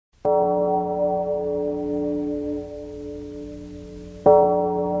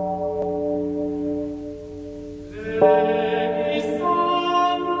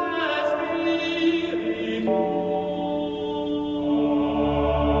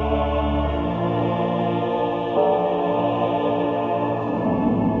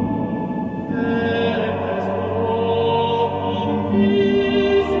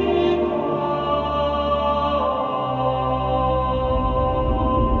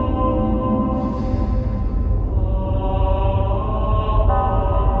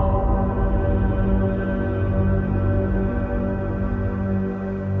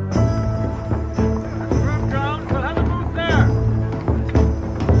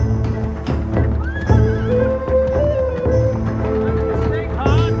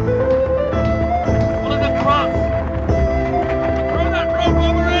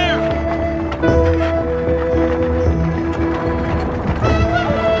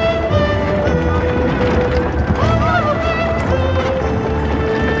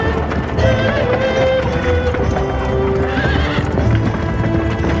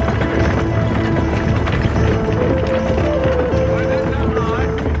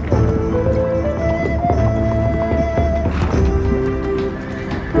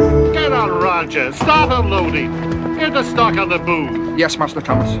Archer, start unloading. Get the stock on the booth. Yes, Master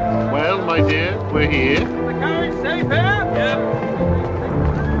Thomas. Well, my dear, we're here. The carriage safe here? Yep.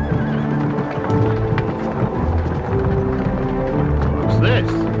 What's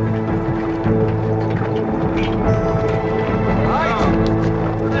this?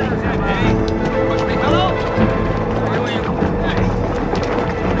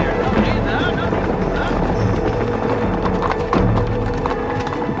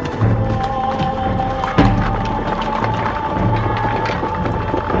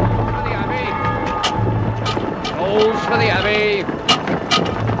 For the Abbey!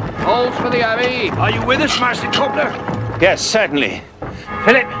 Holes for the Abbey! Are you with us, Master Cobbler? Yes, certainly.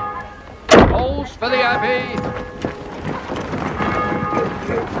 Philip! Holes for the Abbey!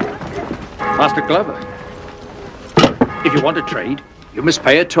 Master Glover, if you want to trade, you must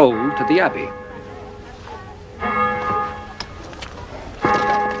pay a toll to the Abbey.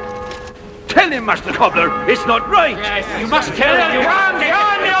 Tell him, Master Cobbler, it's not right. Yes, you must tell him. You can't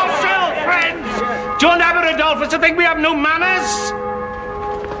on yourself, friends! Do you want Abbot Adolphus to think we have no manners?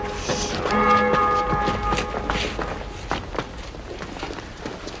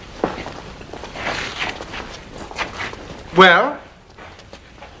 Well,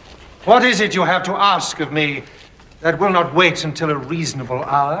 what is it you have to ask of me that will not wait until a reasonable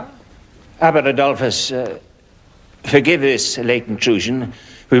hour? Abbot Adolphus, forgive this late intrusion.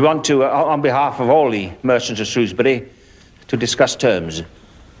 We want to, on behalf of all the merchants of Shrewsbury, to discuss terms.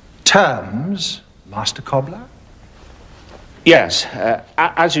 Terms, Master Cobbler? Yes.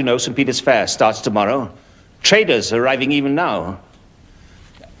 As you know, St. Peter's Fair starts tomorrow. Traders are arriving even now.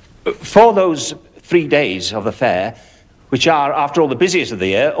 For those 3 days of the fair, which are, after all, the busiest of the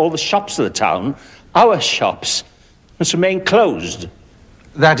year, all the shops of the town, our shops must remain closed.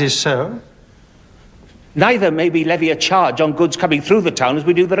 That is so? Neither may we levy a charge on goods coming through the town as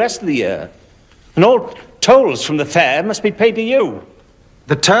we do the rest of the year. And all tolls from the fair must be paid to you.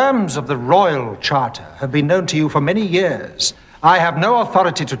 The terms of the Royal Charter have been known to you for many years. I have no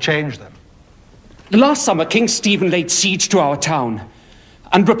authority to change them. Last summer, King Stephen laid siege to our town,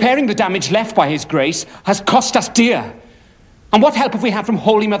 and repairing the damage left by his grace has cost us dear. And what help have we had from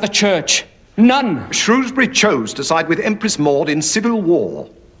Holy Mother Church? None. Shrewsbury chose to side with Empress Maud in civil war.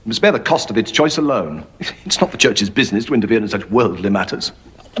 It must bear the cost of its choice alone. It's not the Church's business to interfere in such worldly matters.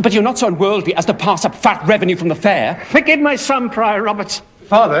 But you're not so unworldly as to pass up fat revenue from the fair. Forgive my son, Prior Roberts.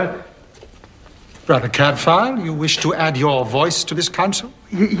 Father, Brother Cadfael, you wish to add your voice to this council?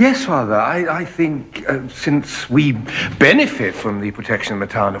 Yes, Father. I think since we benefit from the protection the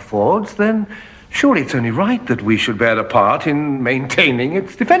town affords, then surely it's only right that we should bear a part in maintaining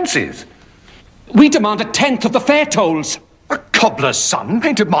its defences. We demand 1/10 of the fair tolls. A cobbler's son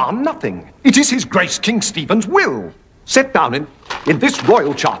may demand nothing. It is his Grace King Stephen's will, set down in this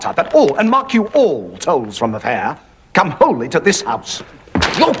royal charter, that all, and mark you all, tolls from the fair come wholly to this house.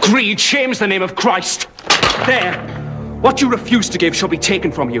 Your greed shames the name of Christ. There, what you refuse to give shall be taken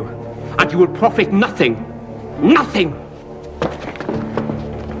from you, and you will profit nothing. Nothing.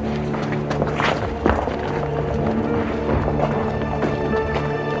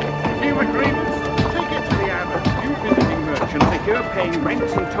 New agreements? Take it to the Abbot. You visiting merchants are here paying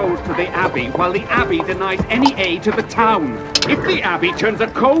rents and tolls to the Abbey, while the Abbey denies any aid to the town. If the Abbey turns a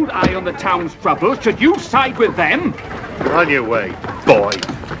cold eye on the town's troubles, should you side with them? On your way, boy.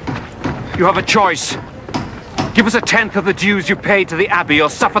 You have a choice. Give us 1/10 of the dues you paid to the Abbey or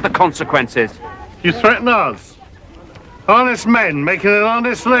suffer the consequences. You threaten us? Honest men making an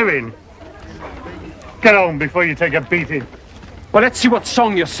honest living. Get home before you take a beating. Well, let's see what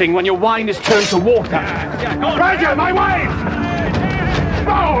song you sing when your wine is turned to water. Roger, my wife!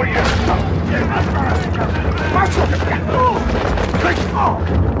 Oh, you...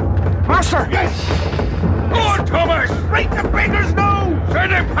 Master! Yes! Good, Thomas! Break the beggar's nose!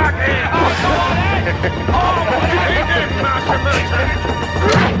 Send him packing! Master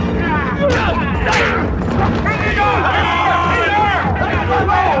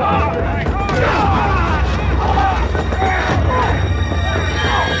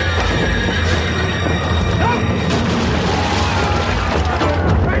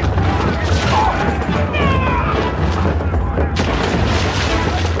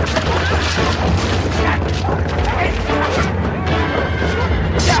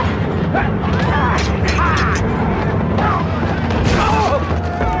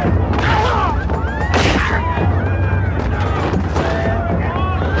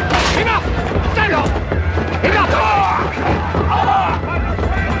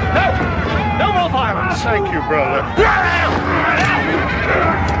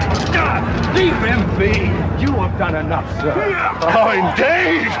You've done enough, sir. Oh,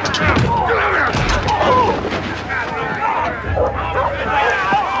 indeed!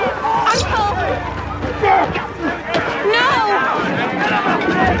 Uncle! No!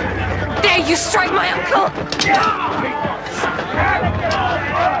 Dare you strike my uncle!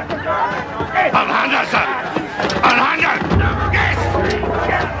 Unhand her, sir! Unhand her! Yes!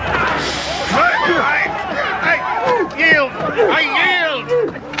 Yield! I yield!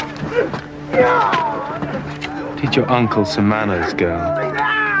 Teach your uncle some manners, girl.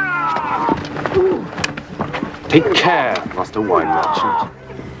 Take care, Master Wine Merchant.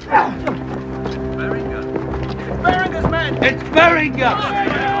 Beringer's men! It's Beringer!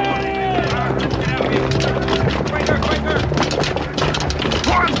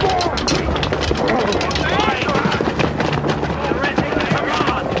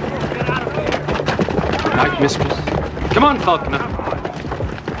 Night, mistress. Come on, Falconer.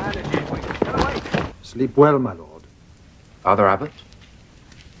 Sleep well, my lord. Father Abbot?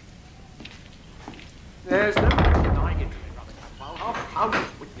 There's no denying it, Brother Cadfael. How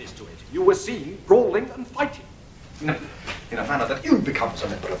witness to it? You were seen brawling and fighting. In a manner that ill becomes a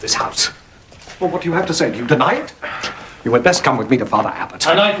member of this house. Well, what do you have to say? Do you deny it? You had best come with me to Father Abbot.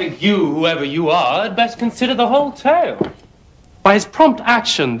 And I think you, whoever you are, had best consider the whole tale. By his prompt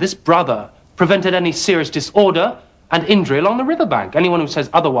action, this brother prevented any serious disorder and injury along the riverbank. Anyone who says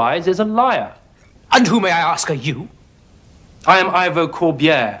otherwise is a liar. And who, may I ask, are you? I am Ivo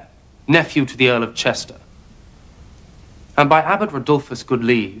Corbiere, nephew to the Earl of Chester. And by Abbot Rodulphus' good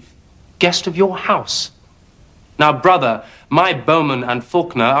leave, guest of your house. Now, brother, my bowman and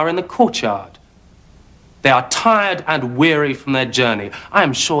falconer are in the courtyard. They are tired and weary from their journey. I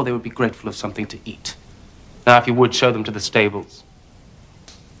am sure they would be grateful of something to eat. Now, if you would, show them to the stables.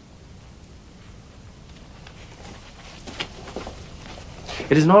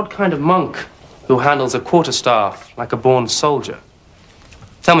 It is an odd kind of monk who handles a quarterstaff like a born soldier.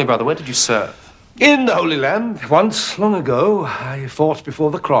 Tell me, brother, where did you serve? In the Holy Land, once, long ago, I fought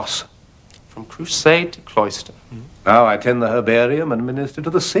before the cross. From crusade to cloister. Now I tend the herbarium and minister to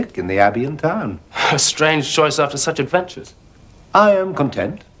the sick in the abbey and town. A strange choice after such adventures. I am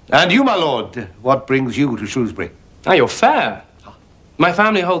content. And you, my lord, what brings you to Shrewsbury? Ah, you're fair. My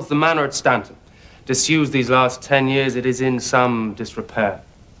family holds the manor at Stanton. Disused these last 10 years, it is in some disrepair.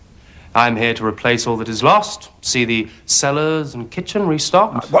 I'm here to replace all that is lost, see the cellars and kitchen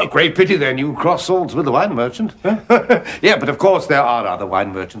restocked. What great pity, then, you cross swords with the wine merchant. Yeah, but of course there are other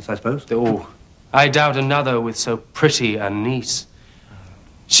wine merchants, I suppose. Oh, I doubt another with so pretty a niece.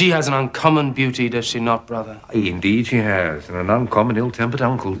 She has an uncommon beauty, does she not, brother? Indeed she has, and an uncommon ill-tempered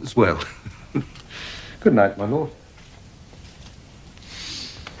uncle as well. Good night, my lord.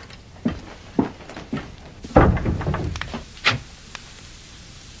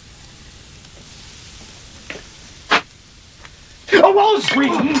 Oh,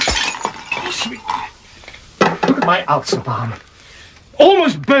 Oswin! Look at my ulcer balm.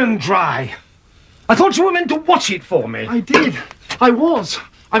 Almost burned dry. I thought you were meant to watch it for me. I did. I was.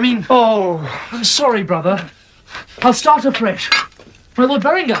 I mean... Oh. I'm sorry, brother. I'll start afresh. My Lord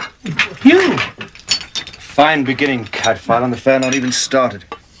Beringer. You? Fine beginning, Cadfael, and the fair not even started.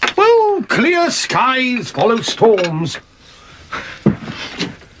 Well, clear skies follow storms.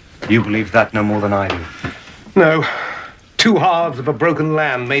 You believe that no more than I do. No. Two halves of a broken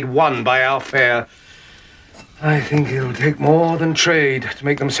lamb made one by our fair. I think it'll take more than trade to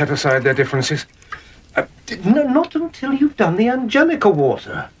make them set aside their differences. No, not until you've done the Angelica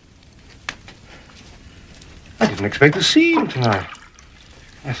water. I didn't expect to see you tonight.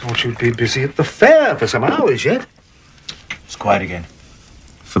 I thought you'd be busy at the fair for some hours yet. It's quiet again.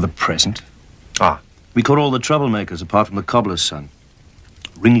 For the present. Ah. We caught all the troublemakers apart from the cobbler's son.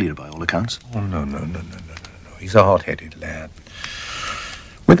 Ringleader by all accounts. Oh, no. He's a hot-headed lad.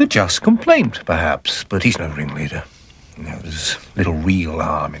 With a just complaint, perhaps, but he's no ringleader. No, there's little real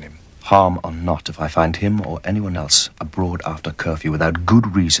harm in him. Harm or not, if I find him or anyone else abroad after curfew without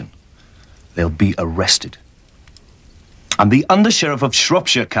good reason, they'll be arrested. I'm the Under-Sheriff of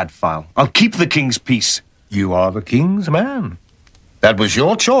Shropshire, Cadfael. I'll keep the king's peace. You are the king's man. That was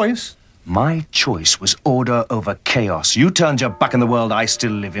your choice. My choice was order over chaos. You turned your back on the world I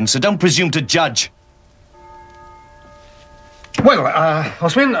still live in, so don't presume to judge. Well,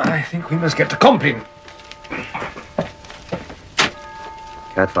 Oswin, I think we must get to comping.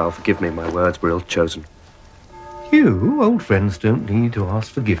 Cadfael, forgive me. My words were ill-chosen. You, old friends, don't need to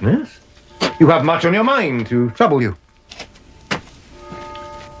ask forgiveness. You have much on your mind to trouble you.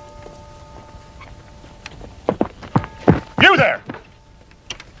 You there!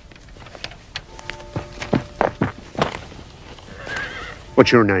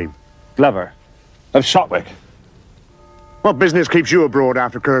 What's your name? Glover, of Shotwick. What business keeps you abroad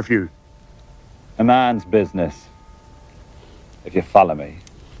after curfew? A man's business, if you follow me.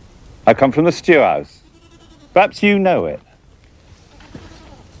 I come from the stew house. Perhaps you know it.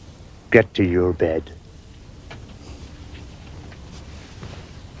 Get to your bed.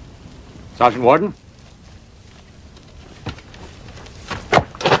 Sergeant Warden?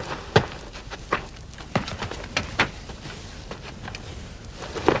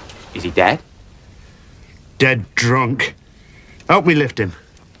 Is he dead? Dead drunk. Help me lift him.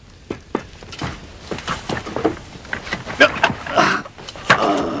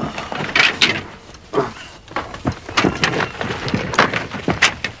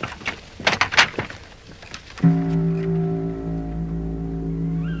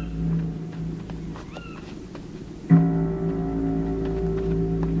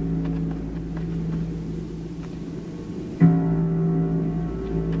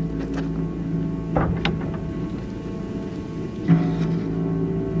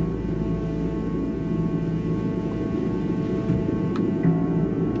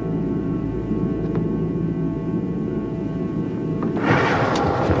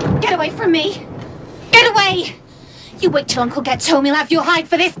 Get away from me! Get away! You wait till Uncle gets home, he'll have your hide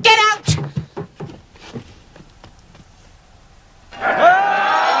for this. Get out!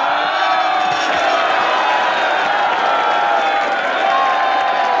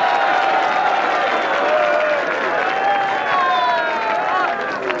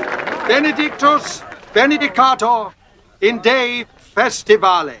 Benedictus benedicator in Dei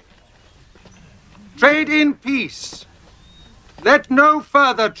festivale. Trade in peace. Let no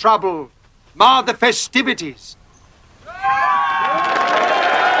further trouble mar the festivities.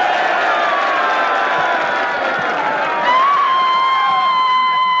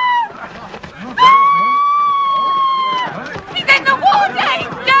 He's in the water!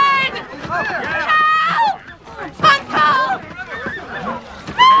 He's dead! Help! Uncle!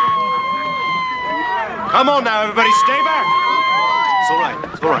 Come on now, everybody, stay back. It's all right,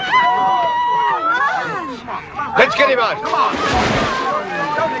 it's all right. Let's get him out. Come on.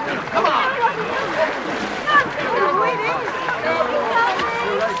 Come on.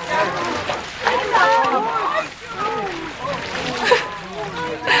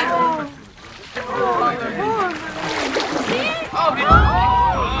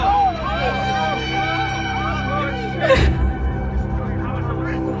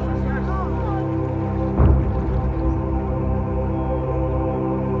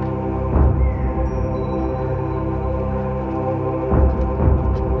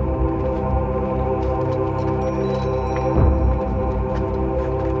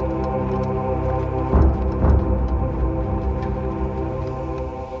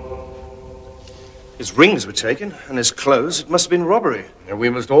 His rings were taken, and his clothes. It must have been robbery. And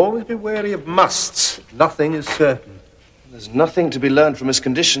we must always be wary of musts. Nothing is certain. There's nothing to be learned from his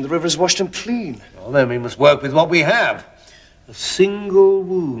condition. The river has washed him clean. Well, then we must work with what we have. A single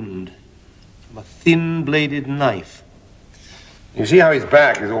wound from a thin-bladed knife. You see how his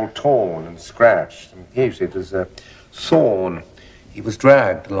back is all torn and scratched? And here you see there's a thorn. He was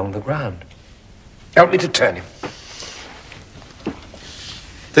dragged along the ground. Help me to turn him.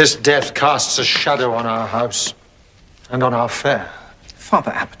 This death casts a shadow on our house and on our fair.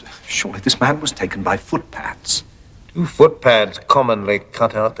 Father Abbot, surely this man was taken by footpads. Do footpads commonly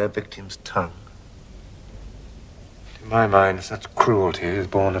cut out their victim's tongue? To my mind, such cruelty is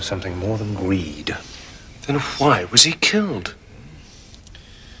born of something more than greed. Then why was he killed?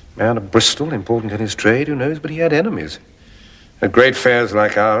 Man of Bristol, important in his trade, who knows, but he had enemies. At great fairs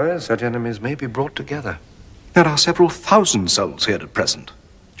like ours, such enemies may be brought together. There are several thousand souls here at present.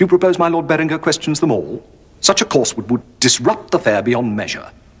 Do you propose my Lord Berenger questions them all? Such a course would disrupt the fair beyond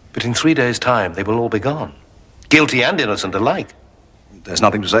measure. But in 3 days' time, they will all be gone. Guilty and innocent alike. There's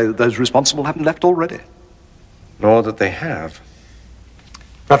nothing to say that those responsible haven't left already. Nor that they have.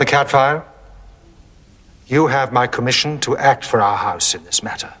 Brother Cadfael, you have my commission to act for our house in this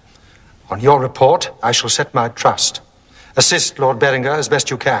matter. On your report, I shall set my trust. Assist Lord Berenger as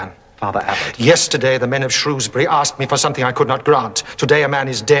best you can. Father Abbot. Yesterday, the men of Shrewsbury asked me for something I could not grant. Today, a man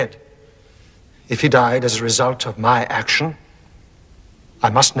is dead. If he died as a result of my action, I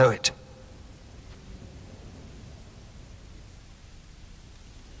must know it.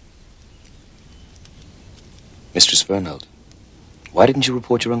 Mistress Fernald, why didn't you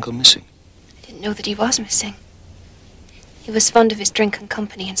report your uncle missing? I didn't know that he was missing. He was fond of his drink and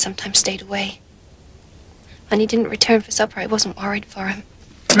company and sometimes stayed away. When he didn't return for supper, I wasn't worried for him.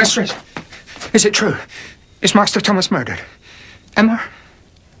 Mistress, is it true? Is Master Thomas murdered? Emma?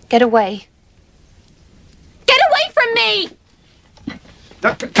 Get away. Get away from me!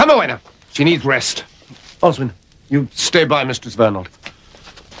 Come away now. She needs rest. Oswin, You stay by, Mistress Vernold.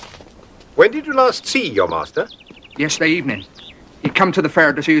 When did you last see your master? Yesterday evening. He'd come to the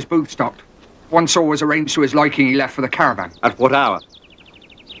fair to see his booth stocked. Once all was arranged to his liking, he left for the caravan. At what hour?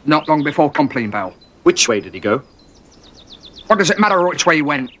 Not long before compline bell. Which way did he go? What does it matter which way he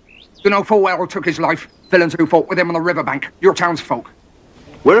went? You know full well who took his life. Villains who fought with him on the riverbank. Your townsfolk.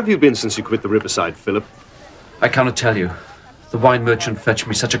 Where have you been since you quit the riverside, Philip? I cannot tell you. The wine merchant fetched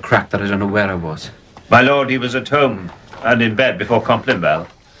me such a crack that I don't know where I was. My lord, he was at home and in bed before compline bell.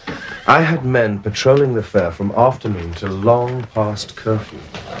 I had men patrolling the fair from afternoon till long past curfew.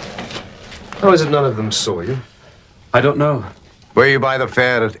 How is it none of them saw you? I don't know. Were you by the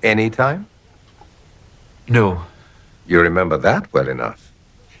fair at any time? No. You remember that well enough.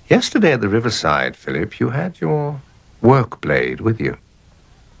 Yesterday at the riverside, Philip, you had your work blade with you.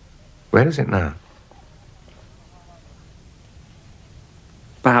 Where is it now?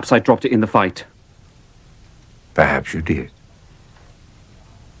 Perhaps I dropped it in the fight. Perhaps you did.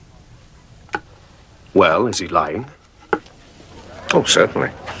 Well, is he lying? Oh, certainly.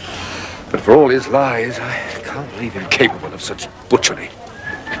 But for all his lies, I can't believe him capable of such butchery.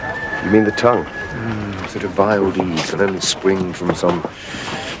 You mean the tongue? Such a vile deed can only spring from some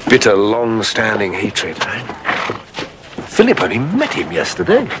bitter, long-standing hatred. Philip only met him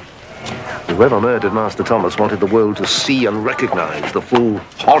yesterday. Whoever murdered Master Thomas wanted the world to see and recognize the full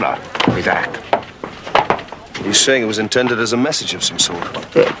horror of his act. He's saying it was intended as a message of some sort.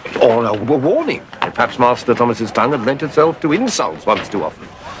 Or a warning. And perhaps Master Thomas's tongue had lent itself to insults once too often.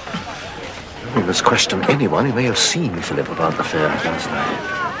 We must question anyone who may have seen Philip about the fair last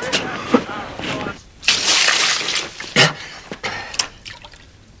night.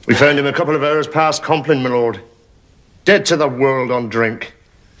 We found him a couple of hours past compline, my lord. Dead to the world on drink.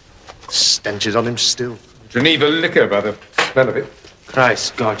 Stench is on him still. Geneva liquor, by the smell of it.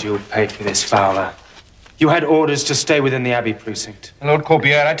 Christ God, you'll pay for this, Fowler. You had orders to stay within the Abbey precinct. Lord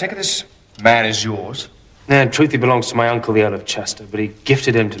Corbiere, I take it this man is yours? Yeah, in truth, he belongs to my uncle, the Earl of Chester, but he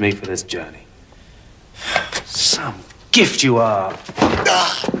gifted him to me for this journey. Some gift you are.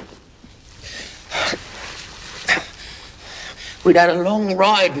 We'd had a long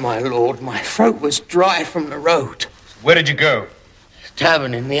ride, my lord. My throat was dry from the road. Where did you go?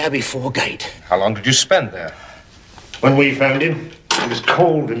 Tavern in the Abbey foregate. How long did you spend there? When we found him, he was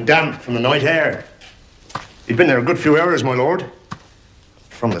cold and damp from the night air. He'd been there a good few hours, my lord.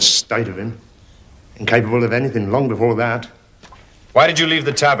 From the state of him. Incapable of anything long before that. Why did you leave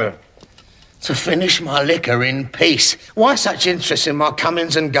the tavern? To finish my liquor in peace. Why such interest in my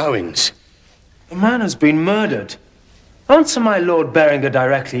comings and goings? The man has been murdered. Answer my Lord Berenger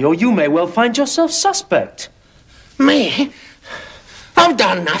directly, or you may well find yourself suspect. Me? I've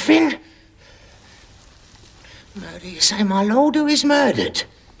done nothing. Murder, you say, my lord, who is murdered?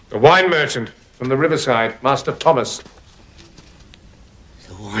 The wine merchant from the riverside, Master Thomas.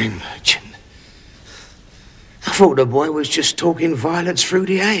 The wine merchant? I thought the boy was just talking violence through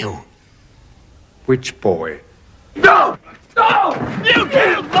the ale. Which boy? No! No! You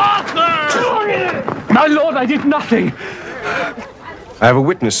killed Martha! My lord, I did nothing. I have a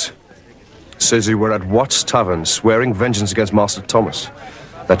witness. Says you were at Watt's Tavern swearing vengeance against Master Thomas.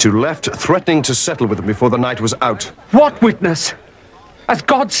 That you left threatening to settle with him before the night was out. What witness? As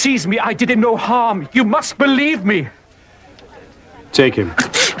God sees me, I did him no harm. You must believe me. Take him.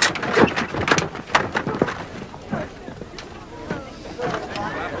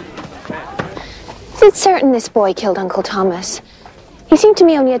 Is it certain this boy killed Uncle Thomas? He seemed to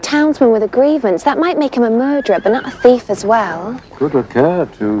me only a townsman with a grievance. That might make him a murderer, but not a thief as well. Could occur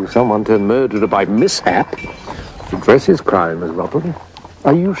to someone turned murderer by mishap to dress his crime as robbery.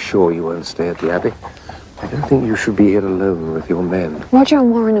 Are you sure you won't stay at the Abbey? I don't think you should be here alone with your men. Roger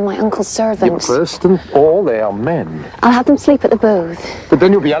and Warren are my uncle's servants. First and all, they are men. I'll have them sleep at the booth. But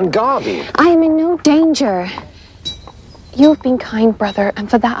then you'll be unguarded. I am in no danger. You have been kind, brother, and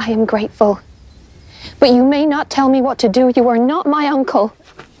for that I am grateful. But you may not tell me what to do. You are not my uncle.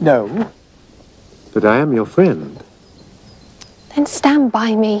 No, but I am your friend. Then stand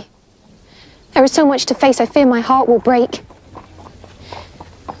by me. There is so much to face, I fear my heart will break.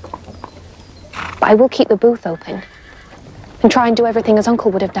 But I will keep the booth open and try and do everything as Uncle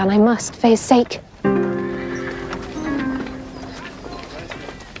would have done. I must, for his sake.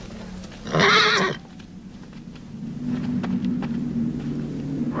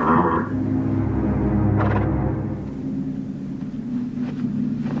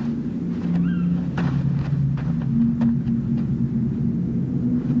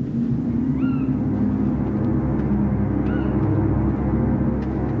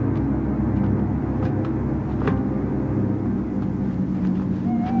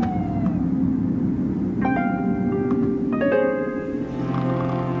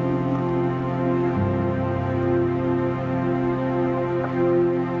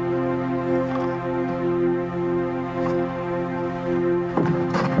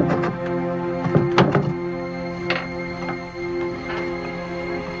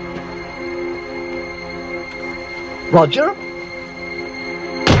 Roger?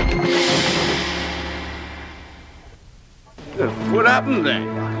 What happened there?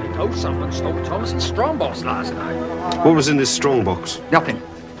 Oh, someone stole Thomas's strongbox last night. What was in this strongbox? Nothing.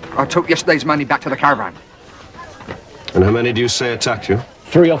 I took yesterday's money back to the caravan. And how many do you say attacked you?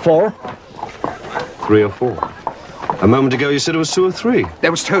 3 or 4. 3 or 4. A moment ago you said it was 2 or 3. There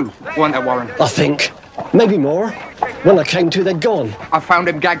was 2, weren't there, Warren? I think. Maybe more. When I came to, they'd gone. I found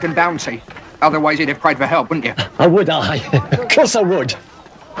him gagged and bouncy. Otherwise he'd have cried for help, wouldn't you? I would, I. Of course I would.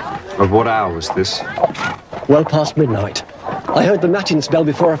 Of what hour was this? Well past midnight. I heard the matins bell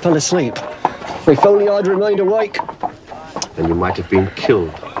before I fell asleep. If only I'd remained awake. Then you might have been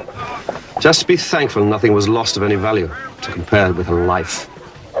killed. Just be thankful nothing was lost of any value to compare with a life.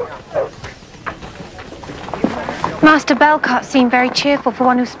 Master Belcott seemed very cheerful for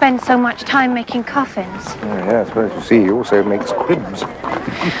one who spends so much time making coffins. Yeah, I suppose you see, he also makes cribs.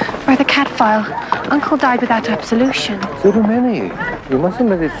 Brother Cadfael, Uncle died without absolution. So do many. You mustn't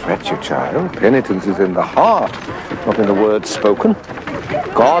let it fret you, child. Penitence is in the heart, not in the words spoken.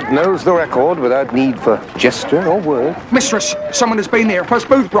 God knows the record without need for gesture or word. Mistress, someone has been here. First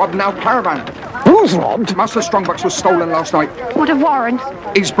booth robbed and now caravan. Who's robbed? Master's strongbox was stolen last night. What of Warren?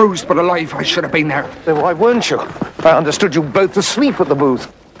 He's bruised but alive. I should have been there. Then why weren't you? I understood you both asleep at the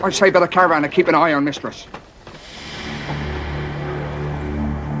booth. I say by the caravan to keep an eye on Mistress.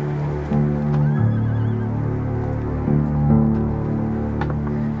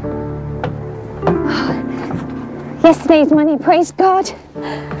 Yesterday's money, praise God.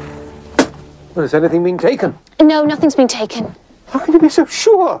 Well, has anything been taken? No, nothing's been taken. How can you be so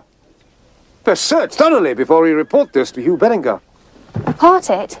sure? Best search thoroughly before we report this to Hugh Bellinger. Report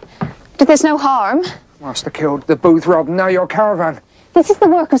it? But there's no harm. Master killed, the booth robbed, now your caravan. This is the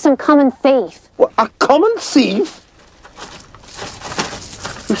work of some common thief. What, a common thief?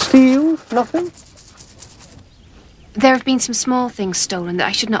 You steal nothing? There have been some small things stolen that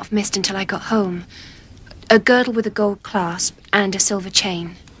I should not have missed until I got home. A girdle with a gold clasp and a silver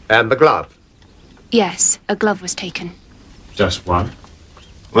chain. And the glove? Yes, a glove was taken. Just one?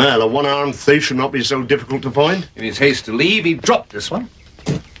 Well, a one-armed thief should not be so difficult to find. In his haste to leave, he dropped this one.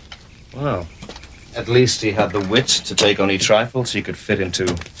 Well, at least he had the wit to take only trifles he could fit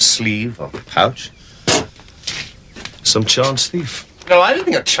into sleeve or pouch. Some chance thief. No, I don't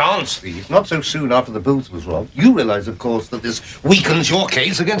think a chance thief. Not so soon after the booth was robbed. You realize, of course, that this weakens your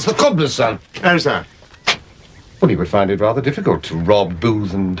case against the cobbler's son. How's that? Well, he would find it rather difficult to rob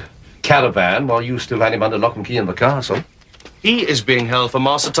booth and caravan while you still had him under lock and key in the castle. He is being held for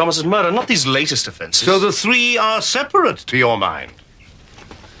Master Thomas's murder, not these latest offences. So the 3 are separate, to your mind?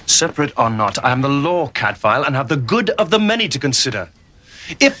 Separate or not, I am the law, Cadfael, and have the good of the many to consider.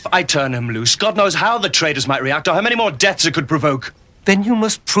 If I turn him loose, God knows how the traitors might react or how many more deaths it could provoke. Then you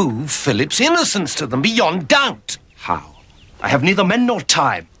must prove Philip's innocence to them beyond doubt. How? I have neither men nor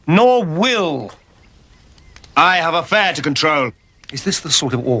time, nor will. I have a fair to control. Is this the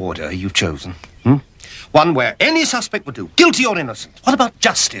sort of order you've chosen? One where any suspect would do, guilty or innocent. What about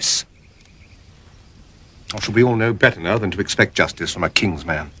justice? Or should we all know better now than to expect justice from a king's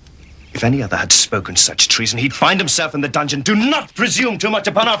man? If any other had spoken such treason, he'd find himself in the dungeon. Do not presume too much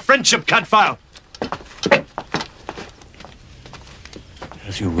upon our friendship, Cadfael.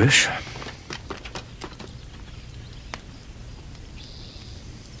 As you wish.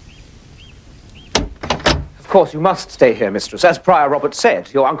 Of course, you must stay here, mistress. As Prior Robert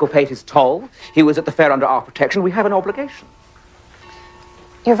said, your uncle paid his toll. He was at the fair under our protection. We have an obligation.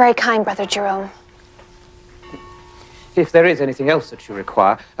 You're very kind, Brother Jerome. If there is anything else that you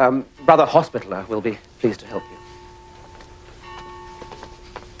require, Brother Hospitaller will be pleased to help you.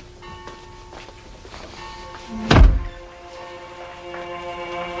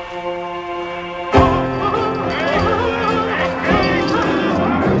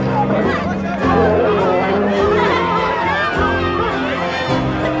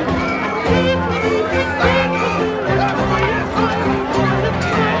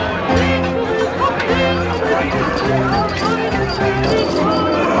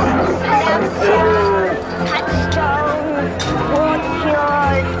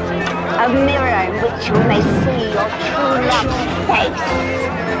 You may see your true love's face.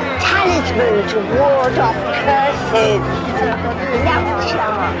 Talisman to ward off curses. Love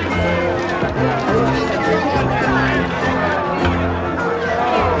charm.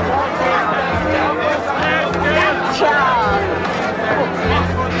 Love charm.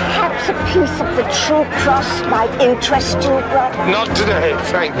 Perhaps a piece of the true cross might interest you, brother. Not today,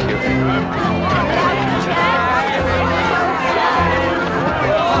 thank you.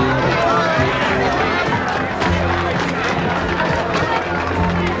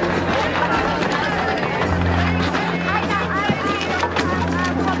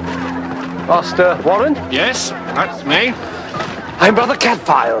 Master Warren? Yes, that's me. I'm Brother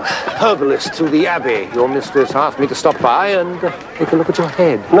Cadfael, herbalist to the Abbey. Your mistress asked me to stop by and take a look at your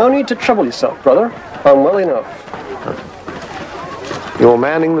head. No need to trouble yourself, brother. I'm well enough. You're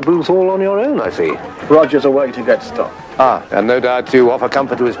manning the booth all on your own, I see. Roger's away to get stock. Ah, and no doubt to offer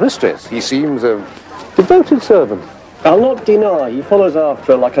comfort to his mistress. He seems a devoted servant. I'll not deny he follows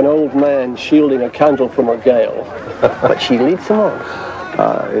after her like an old man shielding a candle from a gale. But she leads him on.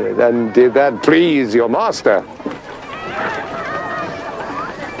 And did that please your master?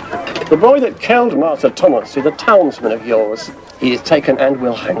 The boy that killed Master Thomas is a townsman of yours. He is taken and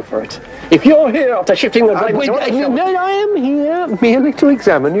will hang for it. If you're here after shifting the blame... I am here merely to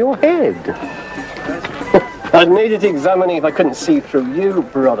examine your head. I'd need it examining if I couldn't see through you,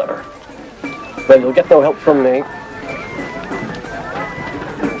 brother. Well, you'll get no help from me.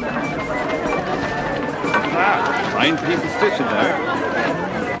 Fine piece of stitching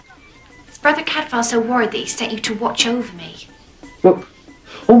there. Is Brother Cadfael so worried that he sent you to watch over me? Look,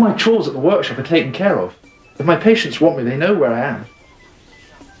 all my chores at the workshop are taken care of. If my patients want me, they know where I am.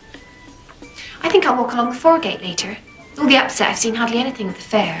 I think I'll walk along the foregate later. All the upset, I've seen hardly anything of the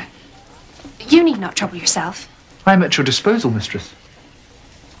fair. You need not trouble yourself. I am at your disposal, mistress.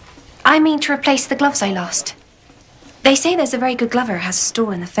 I mean to replace the gloves I lost. They say there's a very good glover who has a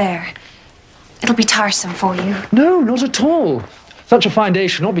store in the fair. It'll be tiresome for you. No, not at all. Such a fine day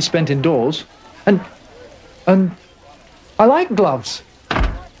should not be spent indoors. And I like gloves.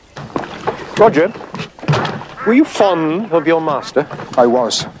 Roger, were you fond of your master? I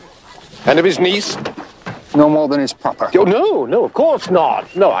was. And of his niece? No more than is proper. Oh, no, of course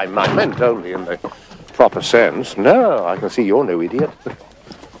not. No, I meant only in the proper sense. No, I can see you're no idiot.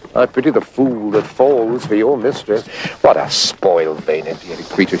 I pity the fool that falls for your mistress. What a spoiled, vain, empty-headed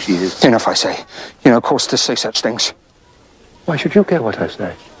creature she is. Enough, I say. You know, of course, to say such things. Why should you care what I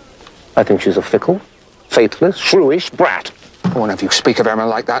say? I think she's a fickle, faithless, shrewish brat. I won't have you speak of Emma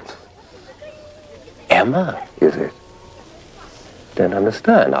like that. Emma, is it? Don't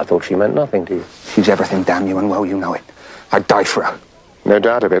understand. I thought she meant nothing to you. She's everything, damn you, and well you know it. I'd die for her. No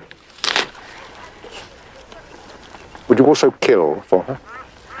doubt of it. Would you also kill for her?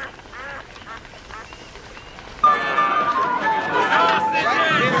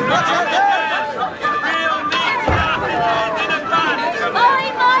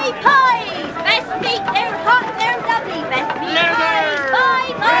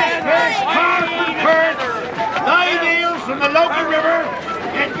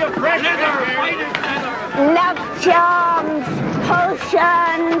 Love charms,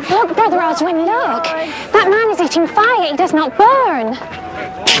 potions. Look, Brother Oswin, look. That man is eating fire. He does not burn.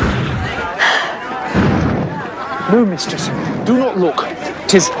 No, mistress, do not look.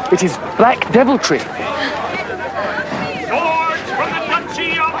 It is black deviltry.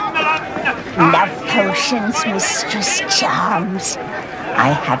 Love potions, Mistress Charms.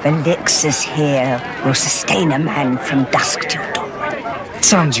 I have elixirs here will sustain a man from dusk till dawn. It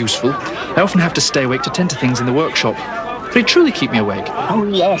sounds useful. I often have to stay awake to tend to things in the workshop. They truly keep me awake. Oh,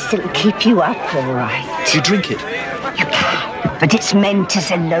 yes, it'll keep you up all right. Do you drink it? You can, but it's meant as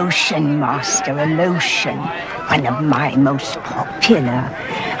a lotion, Master, a lotion. One of my most popular.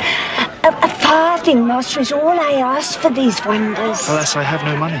 A farthing, Master, is all I ask for these wonders. Alas, I have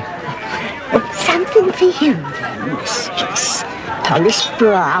no money. Well, something for you, then, mistress. Polished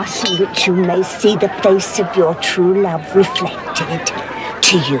brass in which you may see the face of your true love reflected.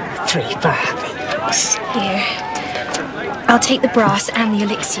 To you, 3 farthings. Here. I'll take the brass and the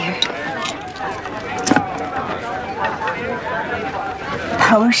elixir.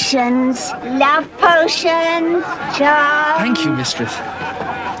 Potions, love potions, charms. Thank you, mistress.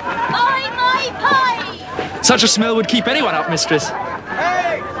 My pie! Such a smell would keep anyone up, mistress.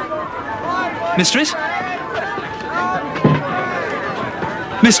 Mistress?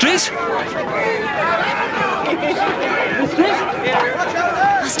 Mistress?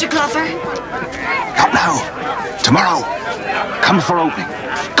 Master Glover? Not now. Tomorrow. Come for opening.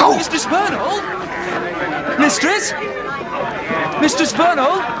 Go! Mistress Vernal? Mistress? Mistress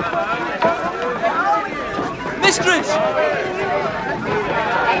Vernal? Mistress!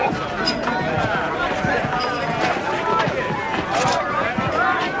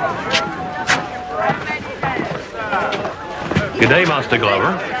 Good day, Master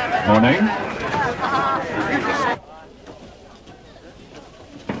Glover. Morning.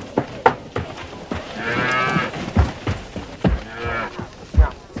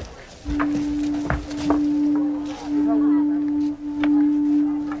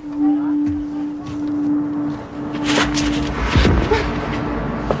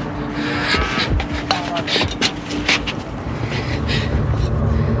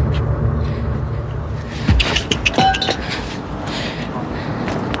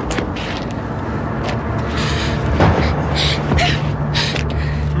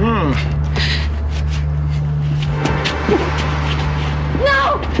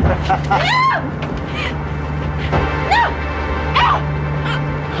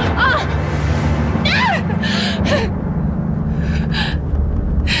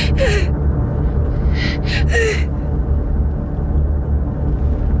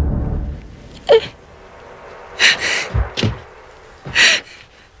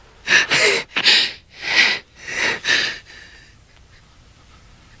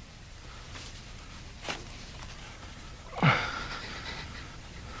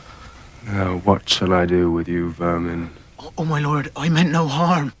 shall I do with you, vermin? Oh, my lord, I meant no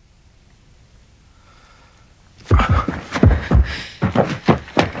harm.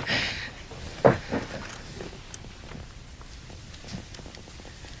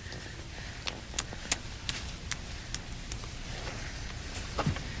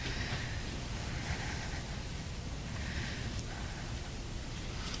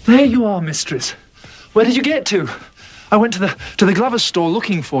 There you are, mistress. Where did you get to? I went to the glover's store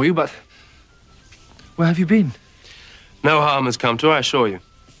looking for you, but where have you been? No harm has come to her, I assure you.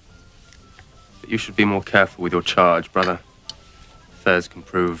 But you should be more careful with your charge, brother. Affairs can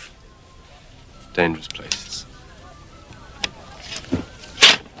prove dangerous places.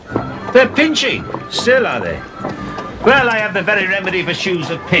 They're pinching. Still, are they? Well, I have the very remedy for shoes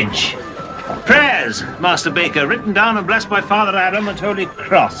that pinch. Prayers, Master Baker, written down and blessed by Father Adam and Holy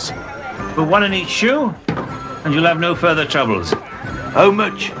Cross. Put one in each shoe, and you'll have no further troubles. How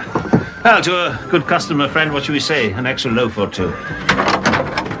much? Well, to a good customer friend, what should we say? An extra loaf or two.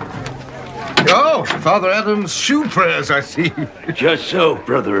 Oh, Father Adam's shoe prayers, I see. Just so,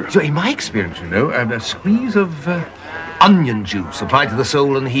 brother. So in my experience, you know, a squeeze of onion juice applied to the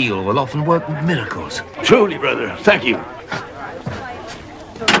sole and heel will often work miracles. Truly, brother. Thank you.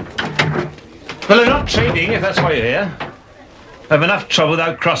 Well, they're not trading, if that's why you're here. I've enough trouble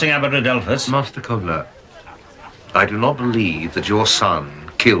without crossing Abbot Adolphus. Master Cobbler, I do not believe that your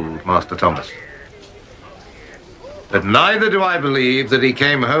son killed Master Thomas. But neither do I believe that he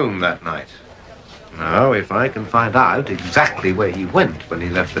came home that night. Now, if I can find out exactly where he went when he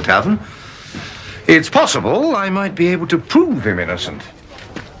left the tavern, it's possible I might be able to prove him innocent.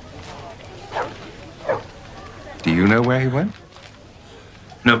 Do you know where he went?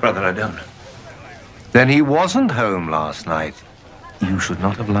 No, brother, I don't. Then he wasn't home last night. You should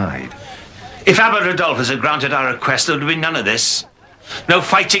not have lied. If Abbot Adolphus had granted our request, there would have been none of this. No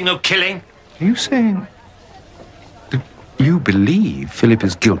fighting, no killing. Are you saying that you believe Philip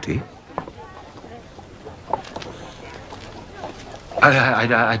is guilty?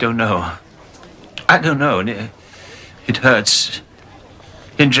 I don't know. I don't know, and it hurts.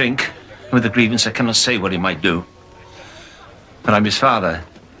 In drink, with the grievance, I cannot say what he might do. But I'm his father,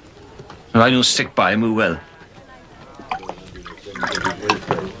 and I don't stick by him who will.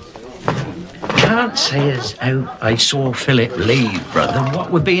 Can't say as how I saw Philip leave, brother. What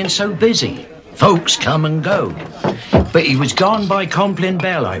with being so busy? Folks come and go. But he was gone by Compline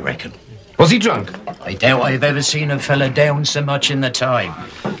Bell, I reckon. Was he drunk? I doubt I've ever seen a fella down so much in the time.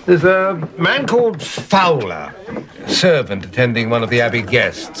 There's a man called Fowler, a servant attending one of the Abbey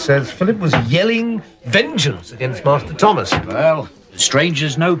guests, says Philip was yelling vengeance against Master Thomas. Well, the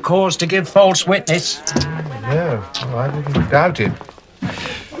stranger's no cause to give false witness. No, well, I wouldn't doubt it.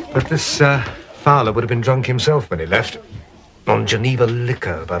 But this Fowler would have been drunk himself when he left. On Geneva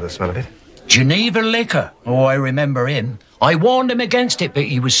liquor, by the smell of it. Geneva liquor? Oh, I remember him. I warned him against it, but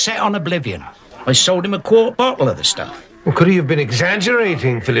he was set on oblivion. I sold him a quart bottle of the stuff. Well, could he have been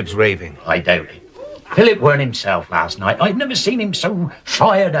exaggerating Philip's raving? I doubt it. Philip weren't himself last night. I've never seen him so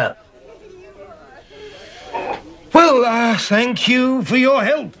fired up. Well, thank you for your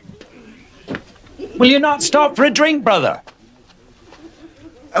help. Will you not stop for a drink, brother?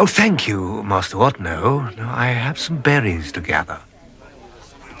 Oh, thank you, Master Watt. No, I have some berries to gather.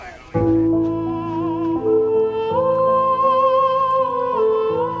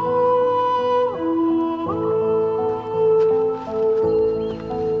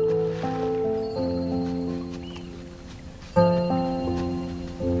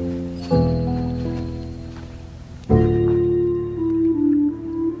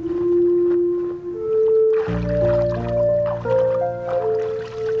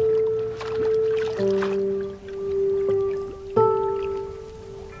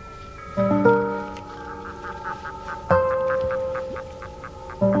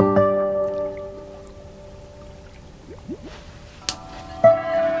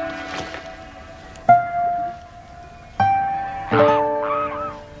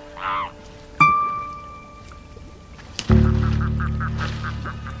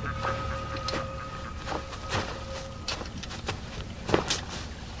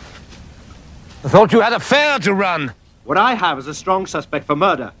 I thought you had a fair to run. What I have is a strong suspect for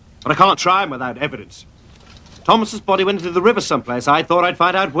murder, but I can't try him without evidence. Thomas's body went into the river someplace. I thought I'd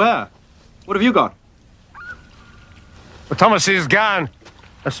find out where. What have you got? Well, Thomas is gone.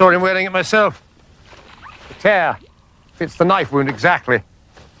 I saw him wearing it myself. The tear fits the knife wound exactly.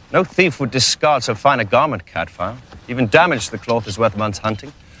 No thief would discard so fine a garment, Cadfael. Even damage to the cloth is worth a month's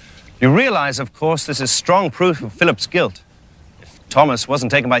hunting. You realize, of course, this is strong proof of Philip's guilt. If Thomas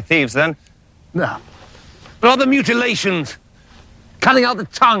wasn't taken by thieves, then... No. But other mutilations. cutting out the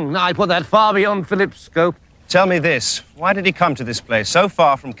tongue. Now I put that far beyond Philip's scope. Tell me this. Why did he come to this place so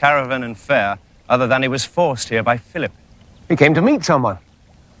far from caravan and fair, other than he was forced here by Philip? He came to meet someone.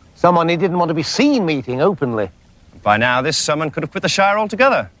 Someone he didn't want to be seen meeting openly. By now, this someone could have quit the Shire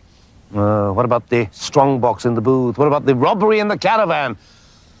altogether. What about the strongbox in the booth? What about the robbery in the caravan?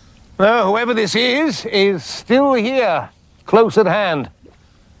 Whoever this is still here, close at hand.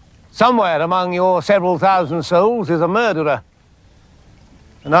 Somewhere among your several thousand souls is a murderer.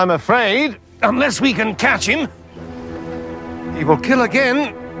 And I'm afraid, unless we can catch him, he will kill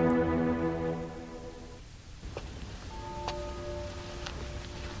again.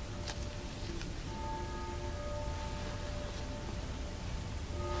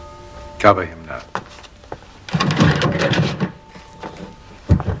 Cover him now.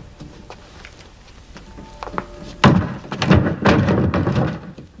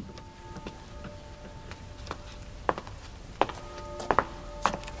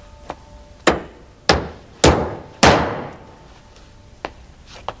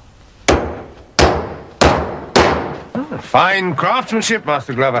 Fine craftsmanship,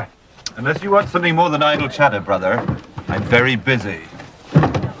 Master Glover. Unless you want something more than idle chatter, brother, I'm very busy.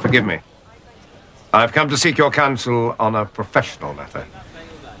 Forgive me. I've come to seek your counsel on a professional matter.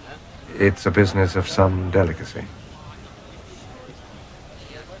 It's a business of some delicacy.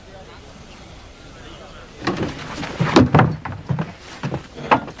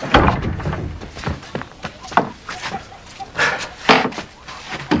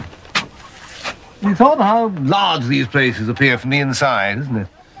 It's odd how large these places appear from the inside, isn't it?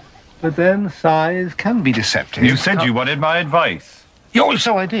 But then size can be deceptive. You said you wanted my advice. Oh,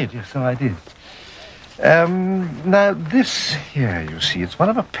 so I did. Yes, so I did. Now, this here, you see, it's one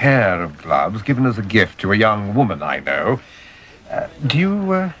of a pair of gloves given as a gift to a young woman I know. Do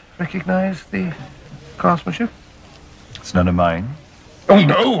you recognize the craftsmanship? It's none of mine. Oh,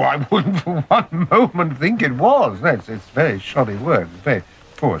 no, I wouldn't for one moment think it was. No, it's very shoddy work, very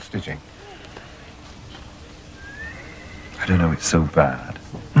poor stitching. I don't know it's so bad.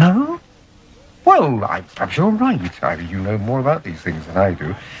 No? Well, perhaps you're right. You know more about these things than I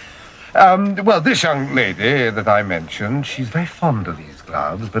do. Well, this young lady that I mentioned, she's very fond of these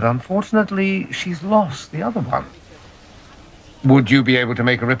gloves, but unfortunately, she's lost the other one. Would you be able to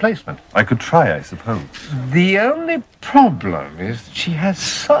make a replacement? I could try, I suppose. The only problem is that she has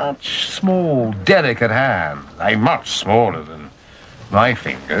such small, delicate hands. They're much smaller than my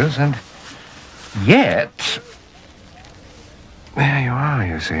fingers, and yet... There you are,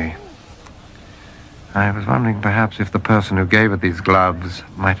 you see. I was wondering perhaps if the person who gave her these gloves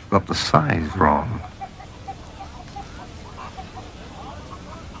might have got the size wrong.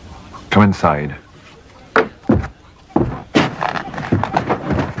 Come inside.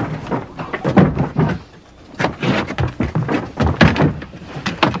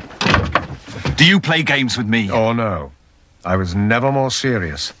 Do you play games with me? Oh, no. I was never more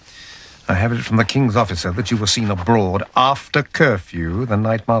serious. I have it from the King's officer that you were seen abroad after curfew the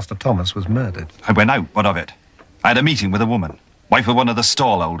night Master Thomas was murdered. I went out, what of it? I had a meeting with a woman, wife of one of the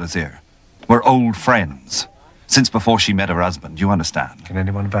stallholders here. We're old friends. Since before she met her husband, you understand. Can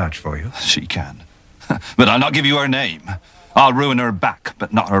anyone vouch for you? She can. But I'll not give you her name. I'll ruin her back,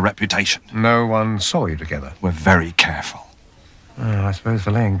 but not her reputation. No one saw you together? We're very careful. I suppose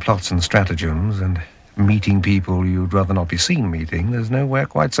for laying plots and stratagems and meeting people you'd rather not be seen meeting, there's nowhere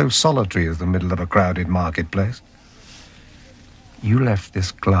quite so solitary as the middle of a crowded marketplace. You left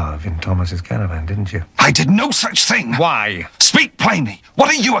this glove in Thomas's caravan, didn't you? I did no such thing! Why? Speak plainly! What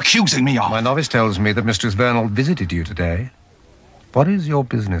are you accusing me of? My novice tells me that Mistress Vernal visited you today. What is your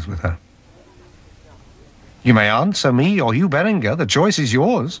business with her? You may answer me or Hugh Beringer. The choice is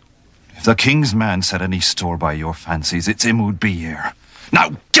yours. If the King's man set any store by your fancies, it's him who'd be here.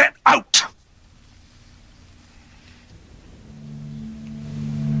 Now get out!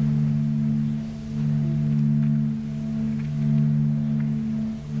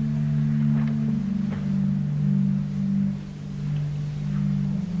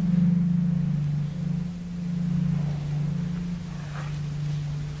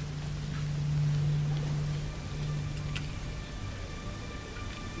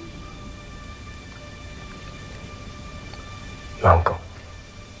 Your uncle.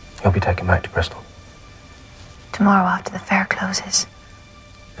 He'll be taken back to Bristol. Tomorrow after the fair closes.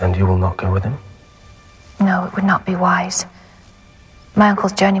 And you will not go with him? No, it would not be wise. My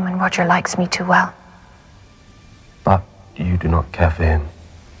uncle's journeyman Roger likes me too well. But you do not care for him?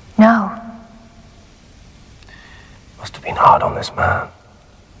 No. Must have been hard on this man.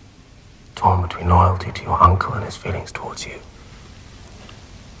 Torn between loyalty to your uncle and his feelings towards you.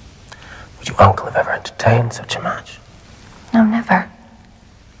 Would your uncle have ever entertained such a match? No, never.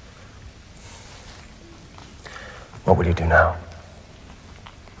 What will you do now?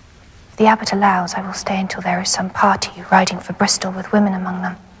 If the abbot allows, I will stay until there is some party riding for Bristol with women among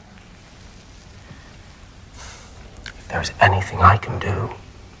them. If there is anything I can do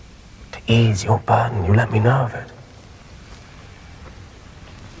to ease your burden, you let me know of it.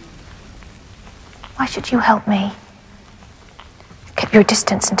 Why should you help me? You've kept your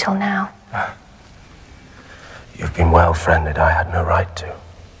distance until now. You've been well friended. I had no right to.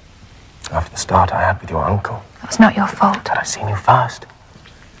 After the start I had with your uncle. That was not your fault. Had I seen you first,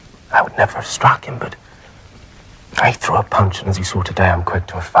 I would never have struck him, but I threw a punch, and as you saw today, I'm quick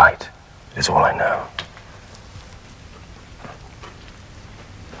to a fight. It is all I know.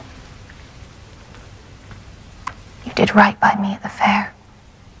 You did right by me at the fair.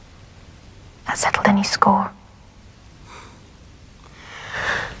 That settled any score.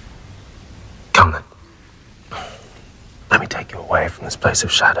 Come then. Let me take you away from this place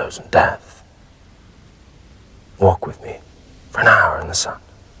of shadows and death. Walk with me for an hour in the sun.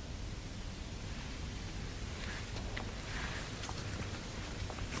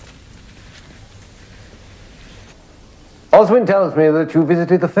 Oswin tells me that you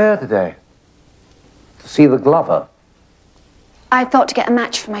visited the fair today to see the glover. I thought to get a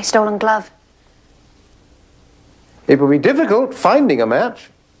match for my stolen glove. It will be difficult finding a match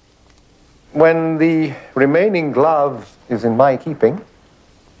when the remaining glove is in my keeping.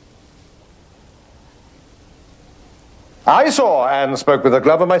 I saw and spoke with the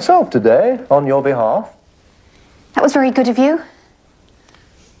glover myself today on your behalf. That was very good of you.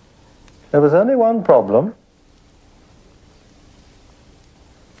 There was only one problem.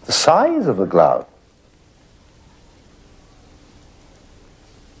 The size of the glove.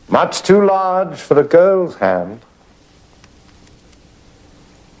 Much too large for a girl's hand.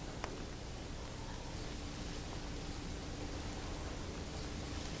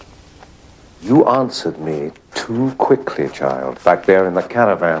 You answered me too quickly, child, back there in the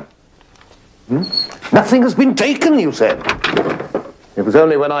caravan. Nothing has been taken, you said. It was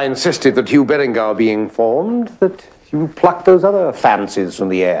only when I insisted that Hugh Berengar be informed that you plucked those other fancies from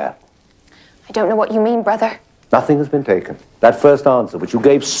the air. I don't know what you mean, brother. Nothing has been taken. That first answer, which you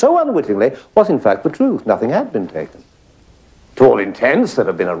gave so unwittingly, was in fact the truth. Nothing had been taken. To all intents, there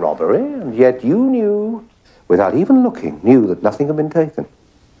had been a robbery, and yet you knew, without even looking, knew that nothing had been taken.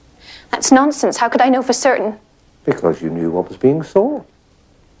 That's nonsense. How could I know for certain? Because you knew what was being sought.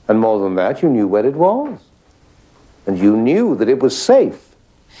 And more than that, you knew where it was. And you knew that it was safe.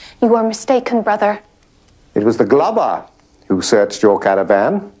 You are mistaken, brother. It was the glover who searched your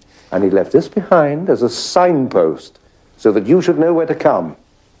caravan, and he left this behind as a signpost so that you should know where to come.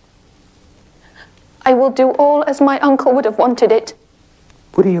 I will do all as my uncle would have wanted it.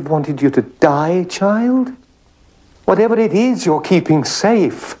 Would he have wanted you to die, child? Whatever it is you're keeping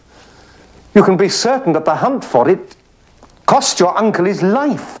safe, you can be certain that the hunt for it cost your uncle his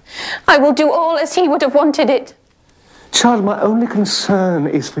life. I will do all as he would have wanted it. Child, my only concern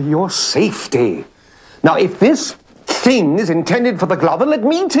is for your safety. Now, if this thing is intended for the glover, let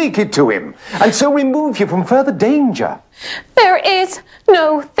me take it to him, and so remove you from further danger. There is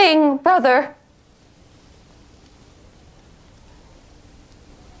no thing, brother.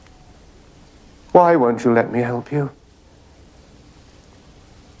 Why won't you let me help you?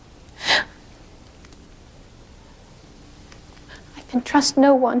 I can trust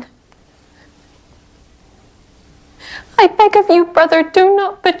no one. I beg of you, brother, do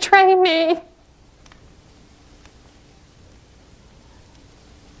not betray me.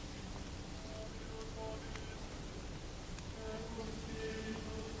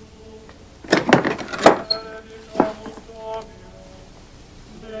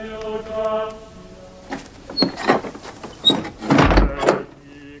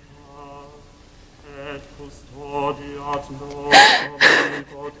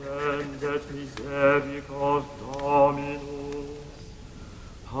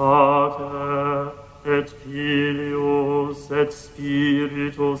 Pater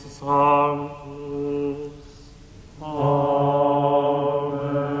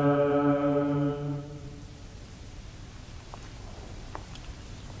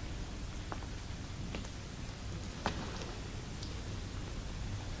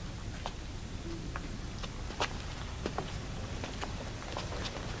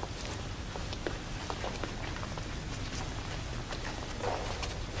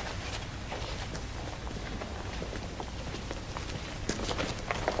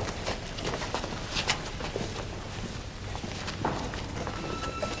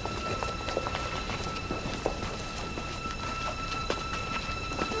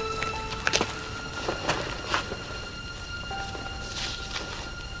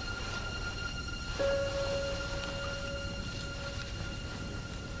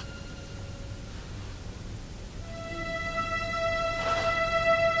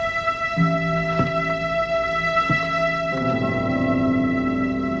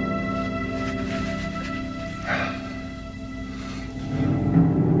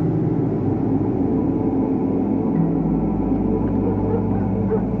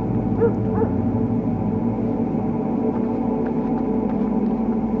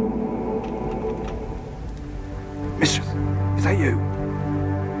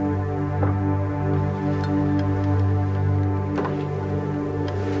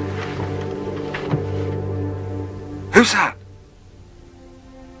Who's that?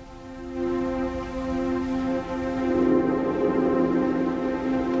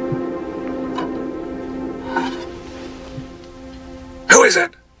 Who is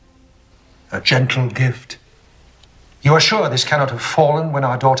it? A gentle gift. You are sure this cannot have fallen when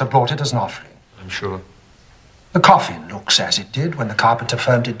our daughter brought it as an offering? I'm sure. The coffin looks as it did when the carpenter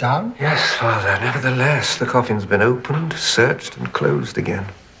firmed it down. Yes, Father. Nevertheless, the coffin's been opened, searched, and closed again.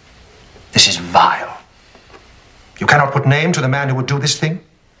 This is vile. You cannot put name to the man who would do this thing?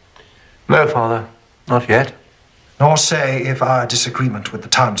 No, Father. Not yet. Nor say if our disagreement with the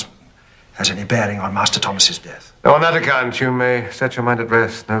townsman has any bearing on Master Thomas's death. Now, on that account, you may set your mind at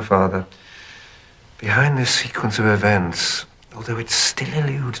rest. No, Father. Behind this sequence of events, although it still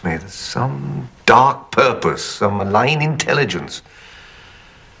eludes me, there's some dark purpose, some malign intelligence.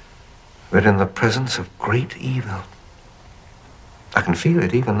 We're in the presence of great evil. I can feel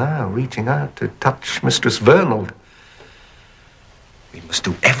it even now, reaching out to touch Mistress Vernald. We must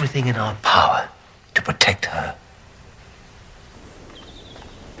do everything in our power to protect her.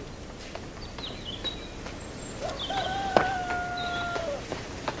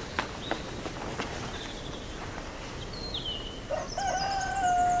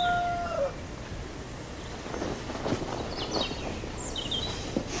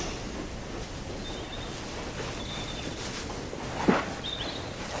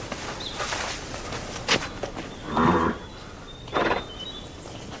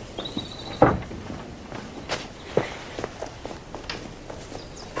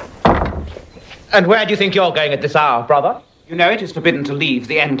 And where do you think you're going at this hour, brother? You know it is forbidden to leave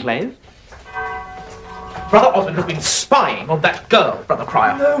the enclave. Brother Osmond has been spying on that girl, Brother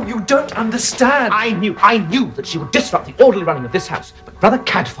Cryer. No, you don't understand. I knew that she would disrupt the orderly running of this house, but Brother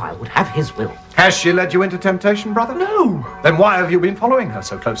Cadfael would have his will. Has she led you into temptation, brother? No. Then why have you been following her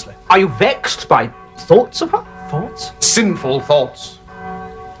so closely? Are you vexed by thoughts of her? Thoughts? Sinful thoughts.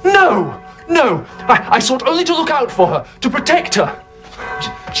 No! I sought only to look out for her, to protect her.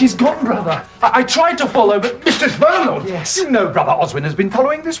 She's gone, brother. I tried to follow, but Mistress Vernald! Yes. You know Brother Oswin has been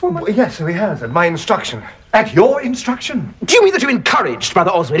following this woman? Well, yes, he has, at my instruction. At your instruction? Do you mean that you encouraged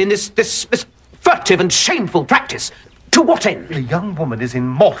Brother Oswin in this furtive and shameful practice? To what end? The young woman is in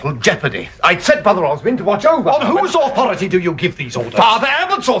mortal jeopardy. I'd set Brother Oswin to watch over On her. whose authority do you give these orders? Father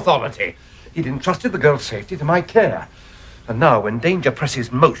Abbott's authority. He'd entrusted the girl's safety to my care. And now, when danger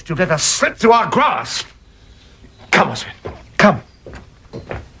presses most, you let her slip through our grasp. Come, Oswin. Come.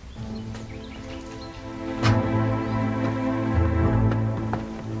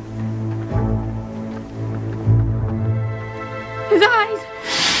 His eyes!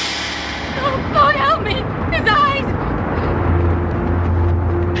 Oh, God, help me! His eyes!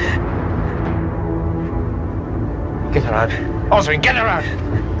 Get her out. Oswin, get her out!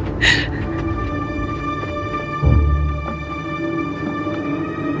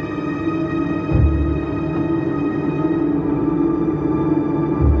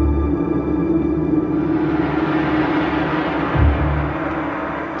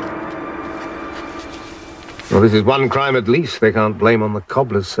 Well, this is one crime at least they can't blame on the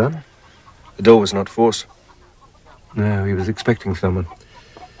cobbler's son. The door was not forced. No, he was expecting someone.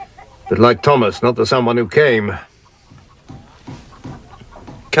 But like Thomas, not the someone who came.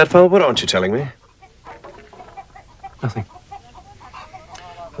 Cadfael, what aren't you telling me? Nothing.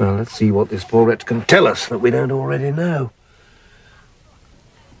 Well, let's see what this poor wretch can tell us that we don't already know.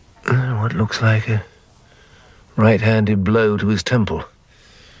 What looks like a right-handed blow to his temple.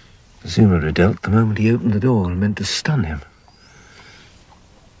 The sooner it dealt, the moment he opened the door and meant to stun him.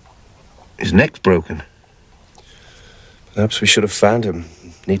 His neck's broken. Perhaps we should have found him,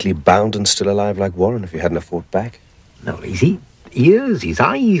 neatly bound and still alive like Warren, if you hadn't have fought back. No, his ears, his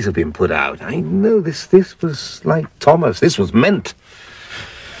eyes have been put out. I know this was like Thomas. This was meant.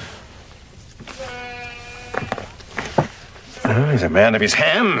 Oh, he's a man of his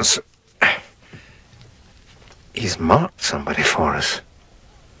hands. He's marked somebody for us.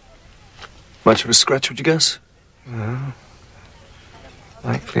 Much of a scratch, would you guess? Well,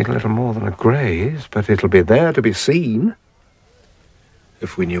 likely a little more than a graze, but it'll be there to be seen.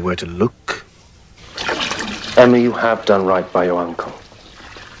 If we knew where to look. Emma, you have done right by your uncle.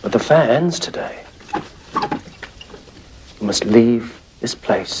 But the fair ends today. You must leave this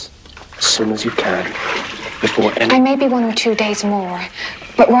place as soon as you can, before any... I may be 1 or 2 days more,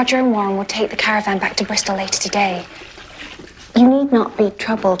 but Roger and Warren will take the caravan back to Bristol later today. You need not be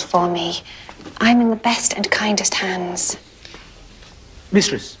troubled for me. I'm in the best and kindest hands.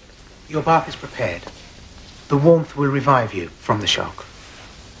 Mistress, your bath is prepared. The warmth will revive you from the shock.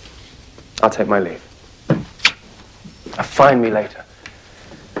 I'll take my leave. Find me later.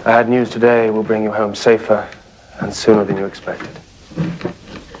 I had news today will bring you home safer And sooner than you expected.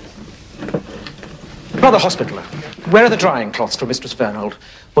 Brother Hospitaller, where are the drying cloths for Mistress Fernhold?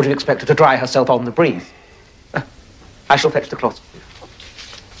 Would you expect her to dry herself on the breeze? I shall fetch the cloths.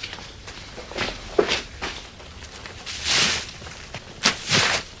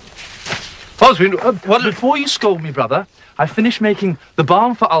 Oswin, what? Before you scold me, brother, I finished making the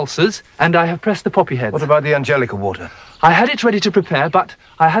balm for ulcers, and I have pressed the poppy heads. What about the Angelica water? I had it ready to prepare, but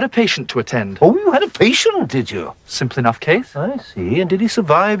I had a patient to attend. Oh, you had a patient, did you? Simple enough case. I see. And did he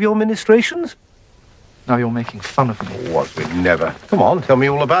survive your ministrations? Now you're making fun of me. Oh, Oswin, never. Come on, tell me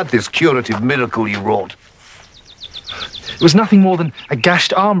all about this curative miracle you wrought. It was nothing more than a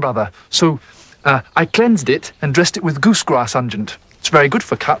gashed arm, brother. So I cleansed it and dressed it with goosegrass unguent. It's very good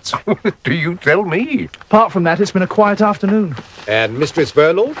for cuts. Do you tell me? Apart from that, it's been a quiet afternoon. And Mistress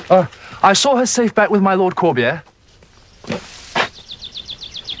Fernhold? I saw her safe back with my Lord Corbier.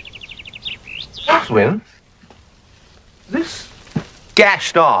 Oswin, this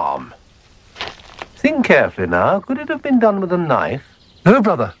gashed arm. Think carefully now. Could it have been done with a knife? No,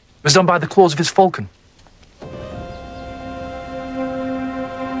 brother. It was done by the claws of his falcon.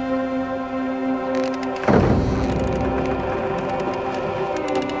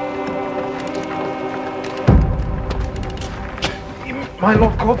 My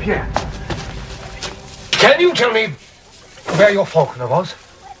Lord Corbier, can you tell me where your falconer was?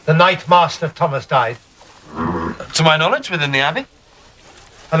 The night Master Thomas died. To my knowledge, within the Abbey.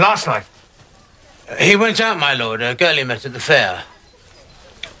 And last night? He went out, my lord. A girl he met at the fair.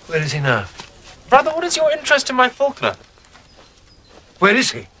 Where is he now? Brother, what is your interest in my falconer? Where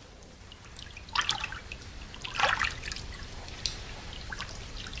is he?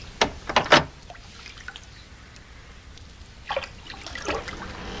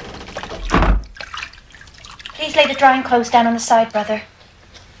 Please lay the drying clothes down on the side, brother.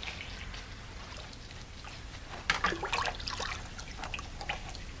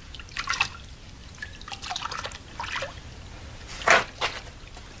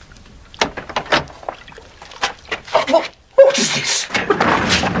 What is this?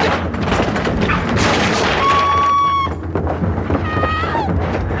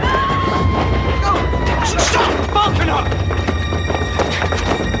 Stop! Falconer!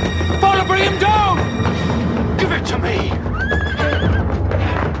 Father, bring him down! Give it to me!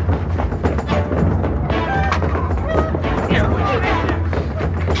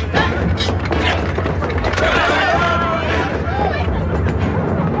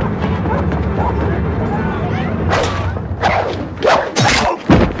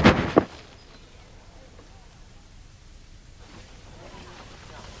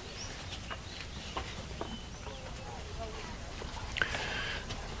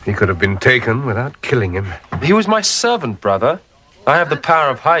 He could have been taken without killing him. He was my servant, brother. I have the power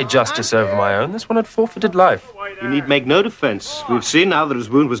of high justice over my own. This one had forfeited life. You need make no defence. We've seen now that his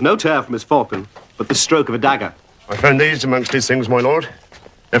wound was no tear from his falcon, but the stroke of a dagger. I found these amongst his things, my lord.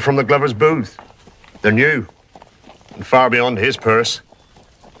 They're from the glover's booth. They're new, and far beyond his purse.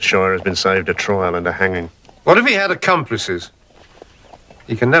 The Shire has been saved a trial and a hanging. What if he had accomplices?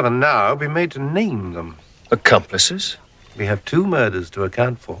 He can never now be made to name them. Accomplices? We have 2 murders to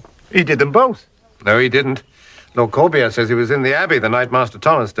account for. He did them both. No, he didn't. Lord Corbier says he was in the Abbey the night Master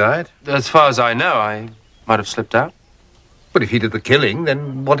Thomas died. As far as I know, I might have slipped out. But if he did the killing,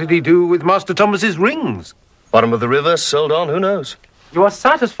 then what did he do with Master Thomas's rings? Bottom of the river, sold on, who knows? You are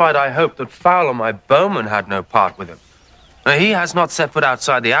satisfied, I hope, that Fowler, my bowman, had no part with him. Now, he has not set foot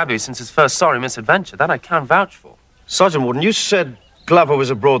outside the Abbey since his first sorry misadventure. That I can vouch for. Sergeant Warden, you said Glover was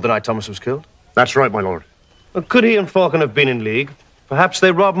abroad the night Thomas was killed? That's right, my lord. Well, could he and Falcon have been in league? Perhaps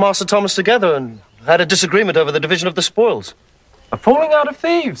they robbed Master Thomas together and had a disagreement over the division of the spoils. A falling out of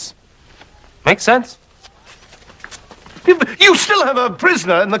thieves. Makes sense. You still have a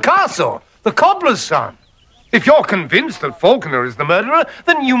prisoner in the castle, the cobbler's son. If you're convinced that Falconer is the murderer,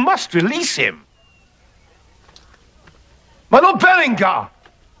 then you must release him. My Lord Berengar!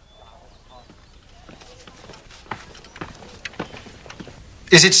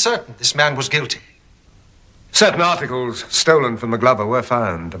 Is it certain this man was guilty? Certain articles stolen from the Glover were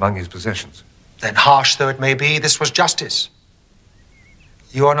found among his possessions. Then, harsh though it may be, this was justice.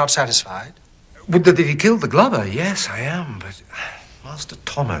 You are not satisfied? Did he kill the Glover? Yes, I am, but Master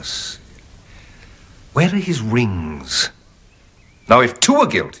Thomas, where are his rings? Now, if 2 are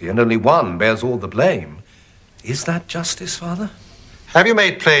guilty and only 1 bears all the blame, is that justice, Father? Have you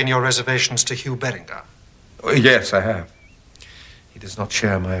made plain your reservations to Hugh Berengar? Yes, I have. He does not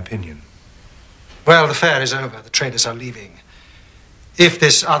share my opinion. Well, the fair is over. The traders are leaving. If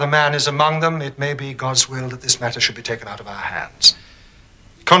this other man is among them, it may be God's will that this matter should be taken out of our hands.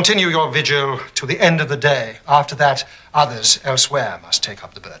 Continue your vigil to the end of the day. After that, others elsewhere must take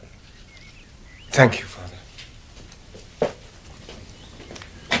up the burden. Thank you, Father.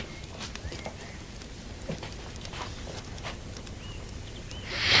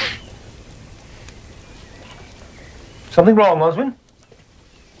 Something wrong, Oswin?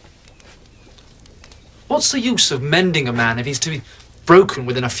 What's the use of mending a man if he's to be broken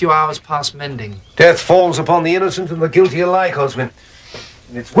within a few hours past mending? Death falls upon the innocent and the guilty alike, Oswin.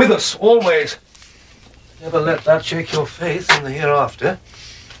 And it's with us, always. Never let that shake your faith in the hereafter.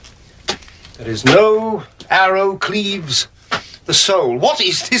 There is no arrow cleaves the soul. What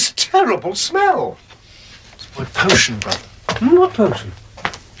is this terrible smell? It's my potion, brother. What potion?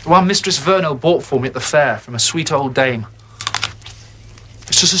 The one Mistress Vernal bought for me at the fair from a sweet old dame.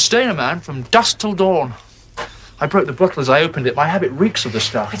 It's to sustain a man from dusk till dawn. I broke the bottle as I opened it. My habit reeks of the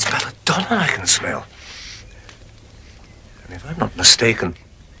stuff. It's belladonna I can smell. And if I'm not mistaken,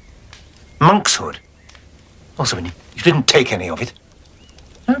 monkshood. Also, you didn't take any of it.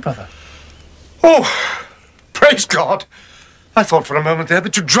 No, brother. Oh, praise God. I thought for a moment there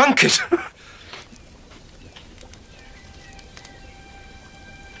that you drank it.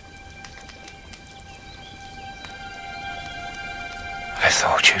 I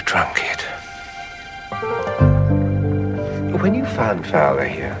thought you drank it. When you found Fowler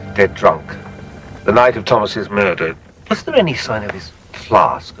here, dead drunk, the night of Thomas's murder, was there any sign of his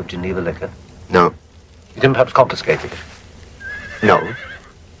flask of Geneva liquor? No. You didn't perhaps confiscate it? No.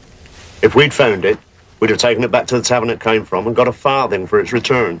 If we'd found it, we'd have taken it back to the tavern it came from and got a farthing for its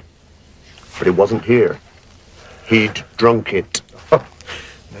return. But it wasn't here. He'd drunk it.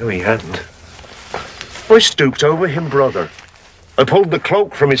 No, he hadn't. I stooped over him, brother. I pulled the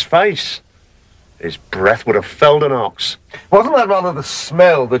cloak from his face. His breath would have felled an ox. Wasn't that rather the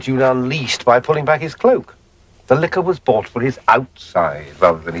smell that you'd unleashed by pulling back his cloak? The liquor was bought for his outside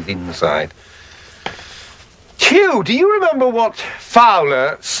rather than his inside. Hugh, do you remember what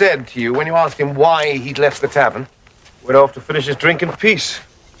Fowler said to you when you asked him why he'd left the tavern? Went off to finish his drink in peace.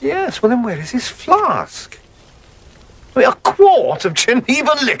 Yes, well then where is his flask? I mean, a quart of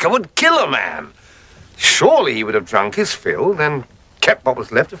Geneva liquor would kill a man. Surely he would have drunk his fill, then kept what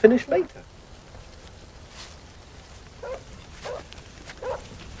was left to finish later.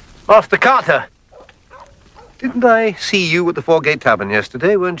 Master Carter, didn't I see you at the Foregate Tavern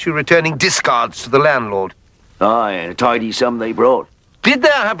yesterday? Weren't you returning discards to the landlord? Aye, and a tidy sum they brought. Did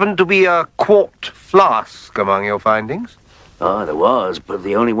there happen to be a quart flask among your findings? Ah, there was, but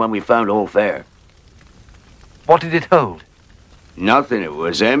the only one we found all fair. What did it hold? Nothing, it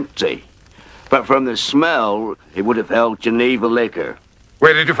was empty. But from the smell, it would have held Geneva liquor.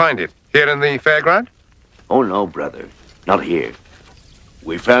 Where did you find it? Here in the fairground? Oh, no, brother. Not here.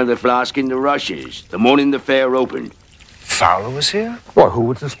 We found the flask in the rushes, the morning the fair opened. Fowler was here? Well, who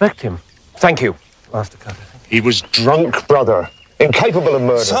would suspect him? Thank you, Master Carter. He was drunk, brother. Incapable of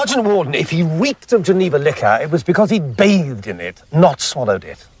murder. Sergeant Warden, if he reeked of Geneva liquor, it was because he'd bathed in it, not swallowed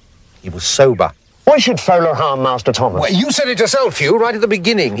it. He was sober. Why should Fowler harm Master Thomas? Well, you said it yourself, Hugh, right at the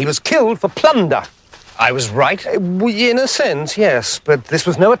beginning. He was killed for plunder. I was right? In a sense, yes, but this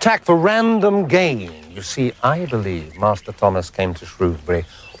was no attack for random gain. You see, I believe Master Thomas came to Shrewsbury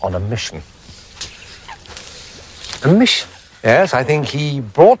on a mission. A mission? Yes, I think he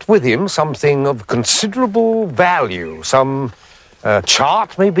brought with him something of considerable value. Some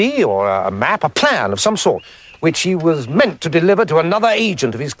chart, maybe, or a map, a plan of some sort, which he was meant to deliver to another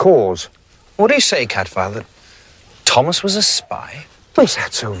agent of his cause. What do you say, Cadfael, that Thomas was a spy? Was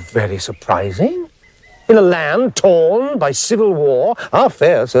that so very surprising? In a land torn by civil war, our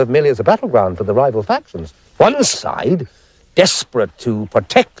fair served merely as a battleground for the rival factions. One side desperate to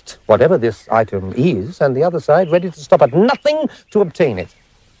protect whatever this item is, and the other side ready to stop at nothing to obtain it.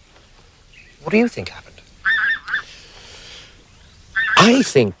 What do you think happened? I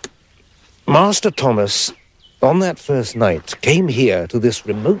think Master Thomas, on that first night, came here to this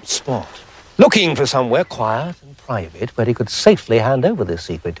remote spot, looking for somewhere quiet and private where he could safely hand over this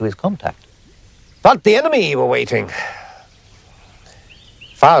secret to his contact. But the enemy were waiting.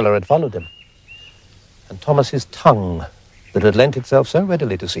 Fowler had followed him, and Thomas's tongue, that had lent itself so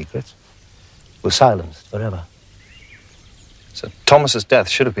readily to secrets, was silenced forever. So Thomas's death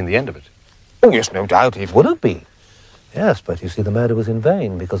should have been the end of it. Oh, yes, no doubt it would have been. Yes, but you see, the murder was in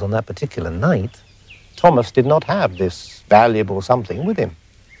vain, because on that particular night, Thomas did not have this valuable something with him.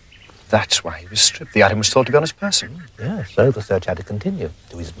 That's why he was stripped. The item was thought to be on his person. Yes, so the search had to continue.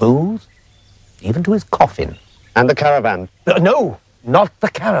 To his booth, even to his coffin. And the caravan? No, not the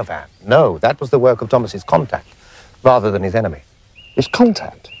caravan. No, that was the work of Thomas's contact, rather than his enemy. His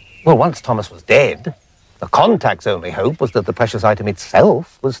contact? Well, once Thomas was dead, The contact's only hope was that the precious item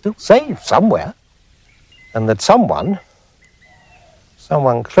itself was still safe somewhere, and that someone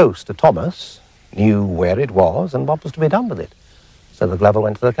close to Thomas, knew where it was and what was to be done with it. So the glover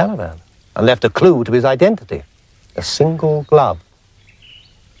went to the caravan and left a clue to his identity. A single glove.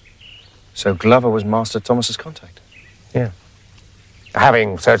 So Glover was Master Thomas's contact? Yeah.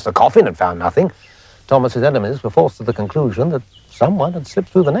 Having searched the coffin and found nothing, Thomas's enemies were forced to the conclusion that someone had slipped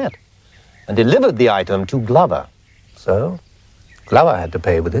through the net and delivered the item to Glover. So Glover had to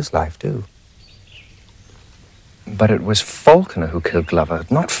pay with his life, too. But it was Falconer who killed Glover,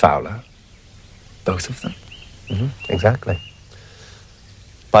 not Fowler. Both of them? Exactly.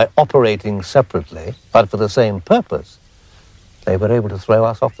 By operating separately, but for the same purpose, they were able to throw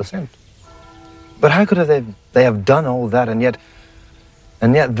us off the scent. But how could they have done all that, and yet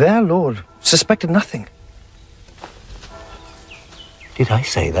their lord suspected nothing? Did I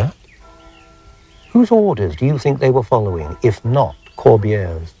say that? Whose orders do you think they were following, if not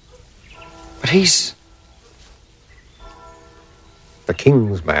Corbier's? But he's the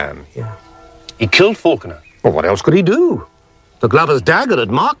king's man, yeah. He killed Falconer. Well, what else could he do? The glover's dagger had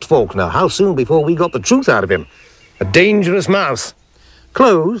marked Falconer. How soon before we got the truth out of him? A dangerous mouth.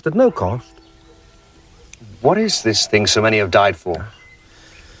 Closed at no cost. What is this thing so many have died for?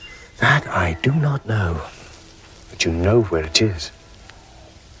 That I do not know. But you know where it is.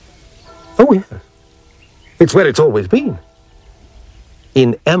 Oh, yes. It's where it's always been.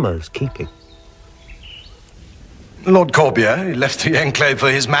 In Emma's keeping. Lord Corbier, he left the enclave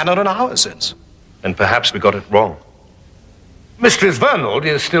for his manor an hour since. And perhaps we got it wrong. Mistress Vernald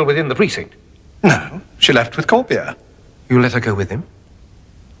is still within the precinct. No, she left with Corbier. You let her go with him?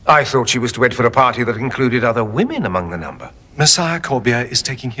 I thought she was to wait for a party that included other women among the number. Messiah Corbier is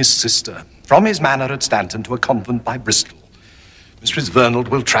taking his sister from his manor at Stanton to a convent by Bristol. Mistress Vernald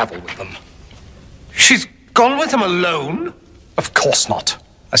will travel with them. She's gone with him alone? Of course not.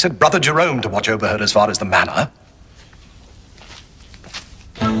 I sent Brother Jerome to watch over her as far as the manor.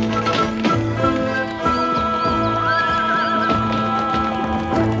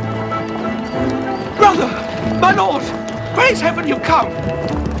 Brother! My lord! Praise heaven you've come!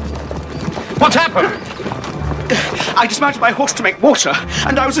 What's happened? I dismounted my horse to make water,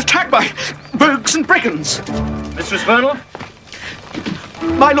 and I was attacked by rogues and brigands. Mistress Vernald?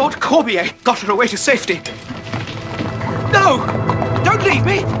 My Lord Corbier got her away to safety. No! Don't leave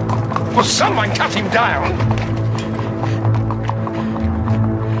me! Will someone cut him down?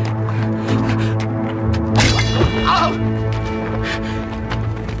 Ow!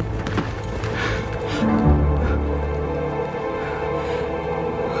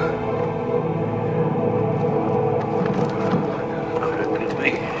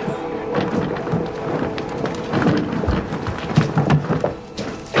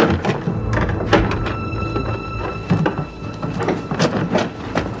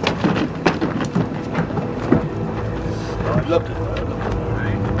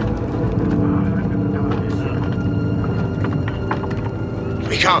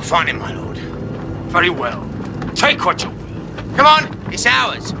 We can't find him, my lord. Very well. Take what you will. Come on, it's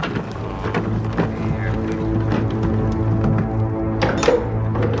ours.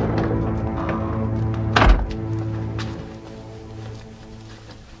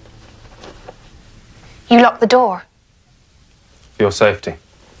 You locked the door. For your safety.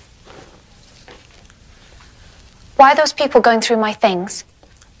 Why are those people going through my things?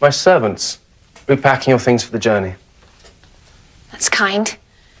 My servants. Repacking your things for the journey. That's kind.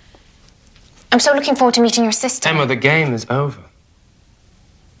 I'm so looking forward to meeting your sister. Emma, the game is over.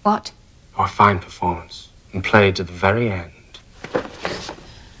 What? Your fine performance, and played to the very end.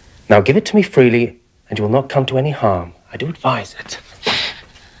 Now give it to me freely, and you will not come to any harm. I do advise it.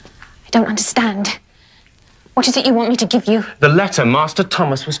 I don't understand. What is it you want me to give you? The letter Master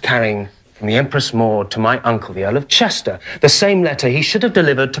Thomas was carrying from the Empress Maud to my uncle, the Earl of Chester. The same letter he should have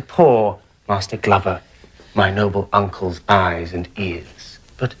delivered to poor Master Glover, my noble uncle's eyes and ears.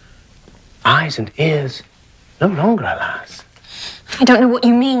 But eyes and ears no longer, alas. I don't know what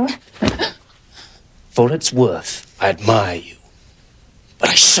you mean. For its worth, I admire you. But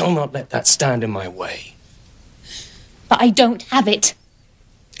I shall not let that stand in my way. But I don't have it.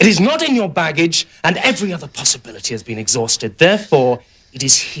 It is not in your baggage, and every other possibility has been exhausted. Therefore, it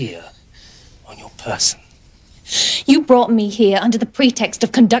is here, on your person. You brought me here under the pretext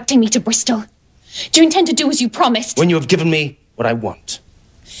of conducting me to Bristol. Do you intend to do as you promised? When you have given me what I want.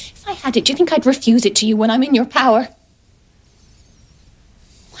 If I had it, do you think I'd refuse it to you when I'm in your power?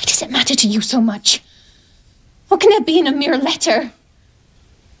 Why does it matter to you so much? What can there be in a mere letter?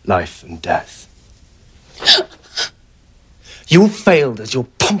 Life and death. You failed as your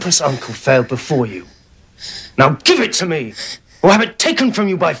pompous uncle failed before you. Now give it to me, or have it taken from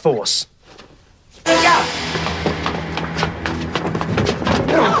you by force.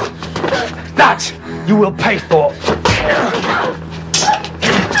 That you will pay for.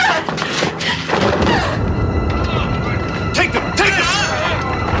 Take them! Take them!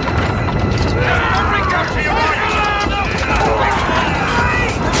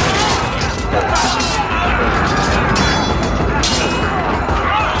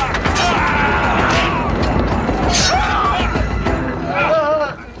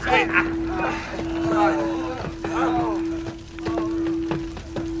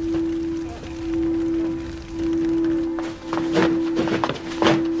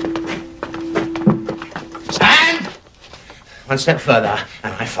 One step further,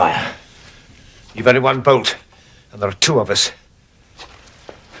 and I fire. You've only one bolt, and there are two of us.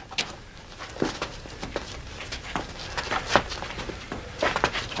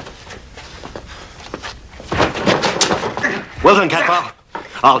 Well done, Cadfael.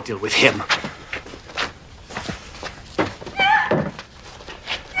 I'll deal with him.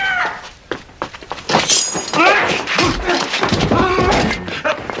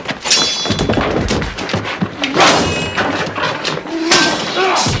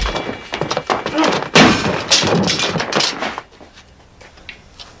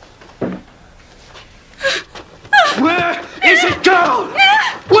 Where is it, girl?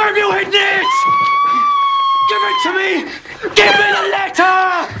 Where have you hidden it? Give it to me! Give me the letter!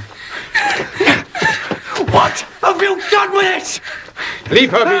 What have you done with it?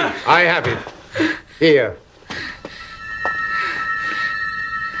 Leave her be. I have it. Here.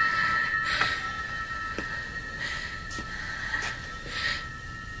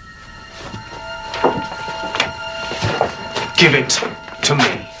 Give it to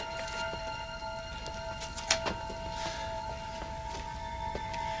me.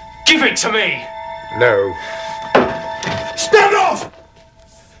 Give it to me! No. Stand off!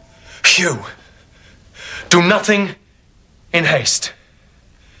 Hugh, do nothing in haste.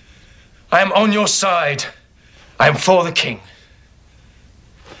 I am on your side. I am for the king.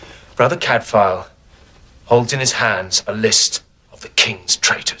 Brother Cadfael holds in his hands a list of the king's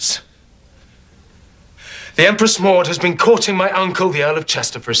traitors. The Empress Maud has been courting my uncle, the Earl of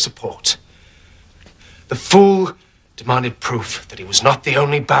Chester, for his support. The fool demanded proof that he was not the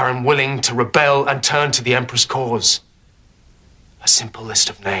only baron willing to rebel and turn to the Emperor's cause. A simple list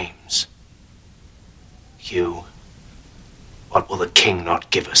of names. Hugh, what will the king not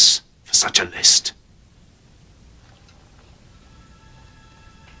give us for such a list?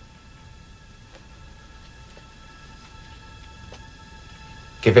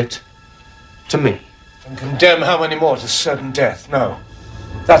 Give it to me. And condemn how many more to certain death? No.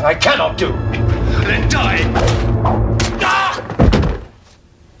 That I cannot do. Then die!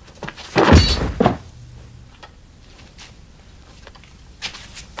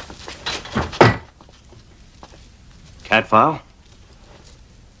 Cadfael,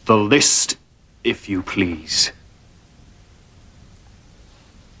 the list, if you please.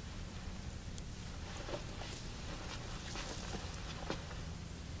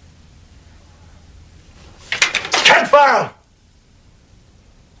 Cadfael!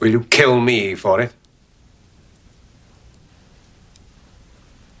 Will you kill me for it?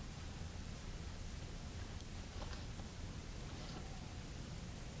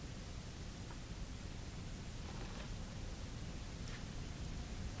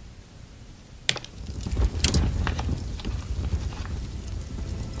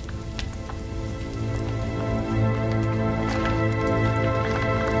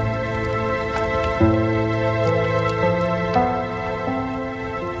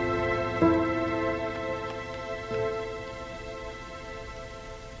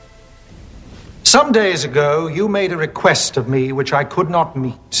 Some days ago, you made a request of me which I could not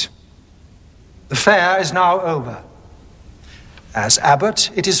meet. The fair is now over. As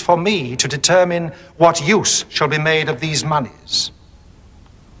abbot, it is for me to determine what use shall be made of these moneys.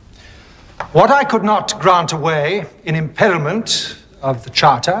 What I could not grant away in impediment of the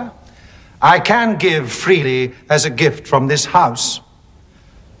charter, I can give freely as a gift from this house.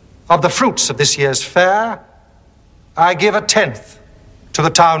 Of the fruits of this year's fair, I give 1/10 to the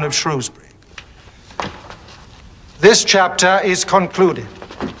town of Shrewsbury. This chapter is concluded.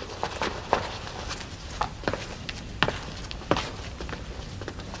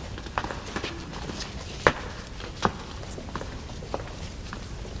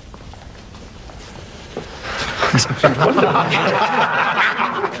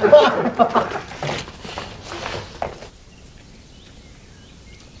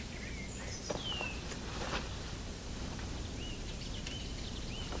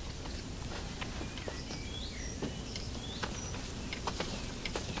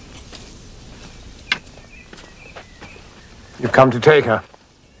 You've come to take her.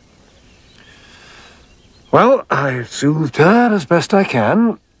 Well, I've soothed her as best I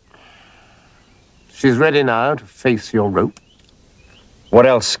can. She's ready now to face your rope. What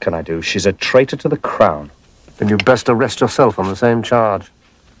else can I do? She's a traitor to the crown. Then you'd best arrest yourself on the same charge.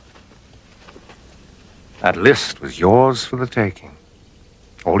 That list was yours for the taking.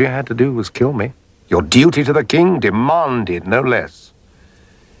 All you had to do was kill me. Your duty to the king demanded no less.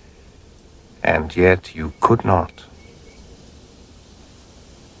 And yet you could not.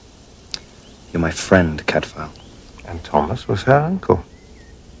 You're my friend, Cadfael. And Thomas was her uncle.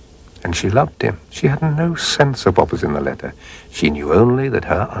 And she loved him. She had no sense of what was in the letter. She knew only that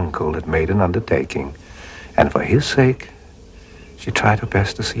her uncle had made an undertaking. And for his sake, she tried her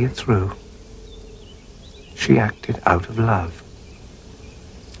best to see it through. She acted out of love.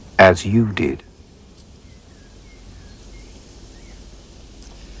 As you did.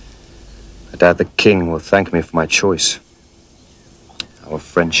 I doubt the king will thank me for my choice. Our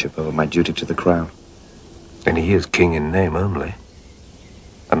friendship over my duty to the crown. Then he is king in name only,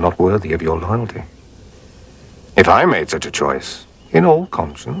 and not worthy of your loyalty. If I made such a choice, in all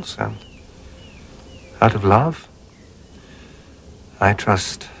conscience and out of love, I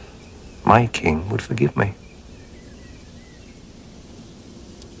trust my king would forgive me.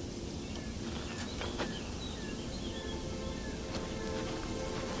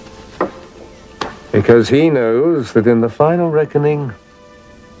 Because he knows that in the final reckoning,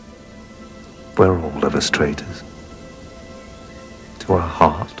 we're all of us traitors.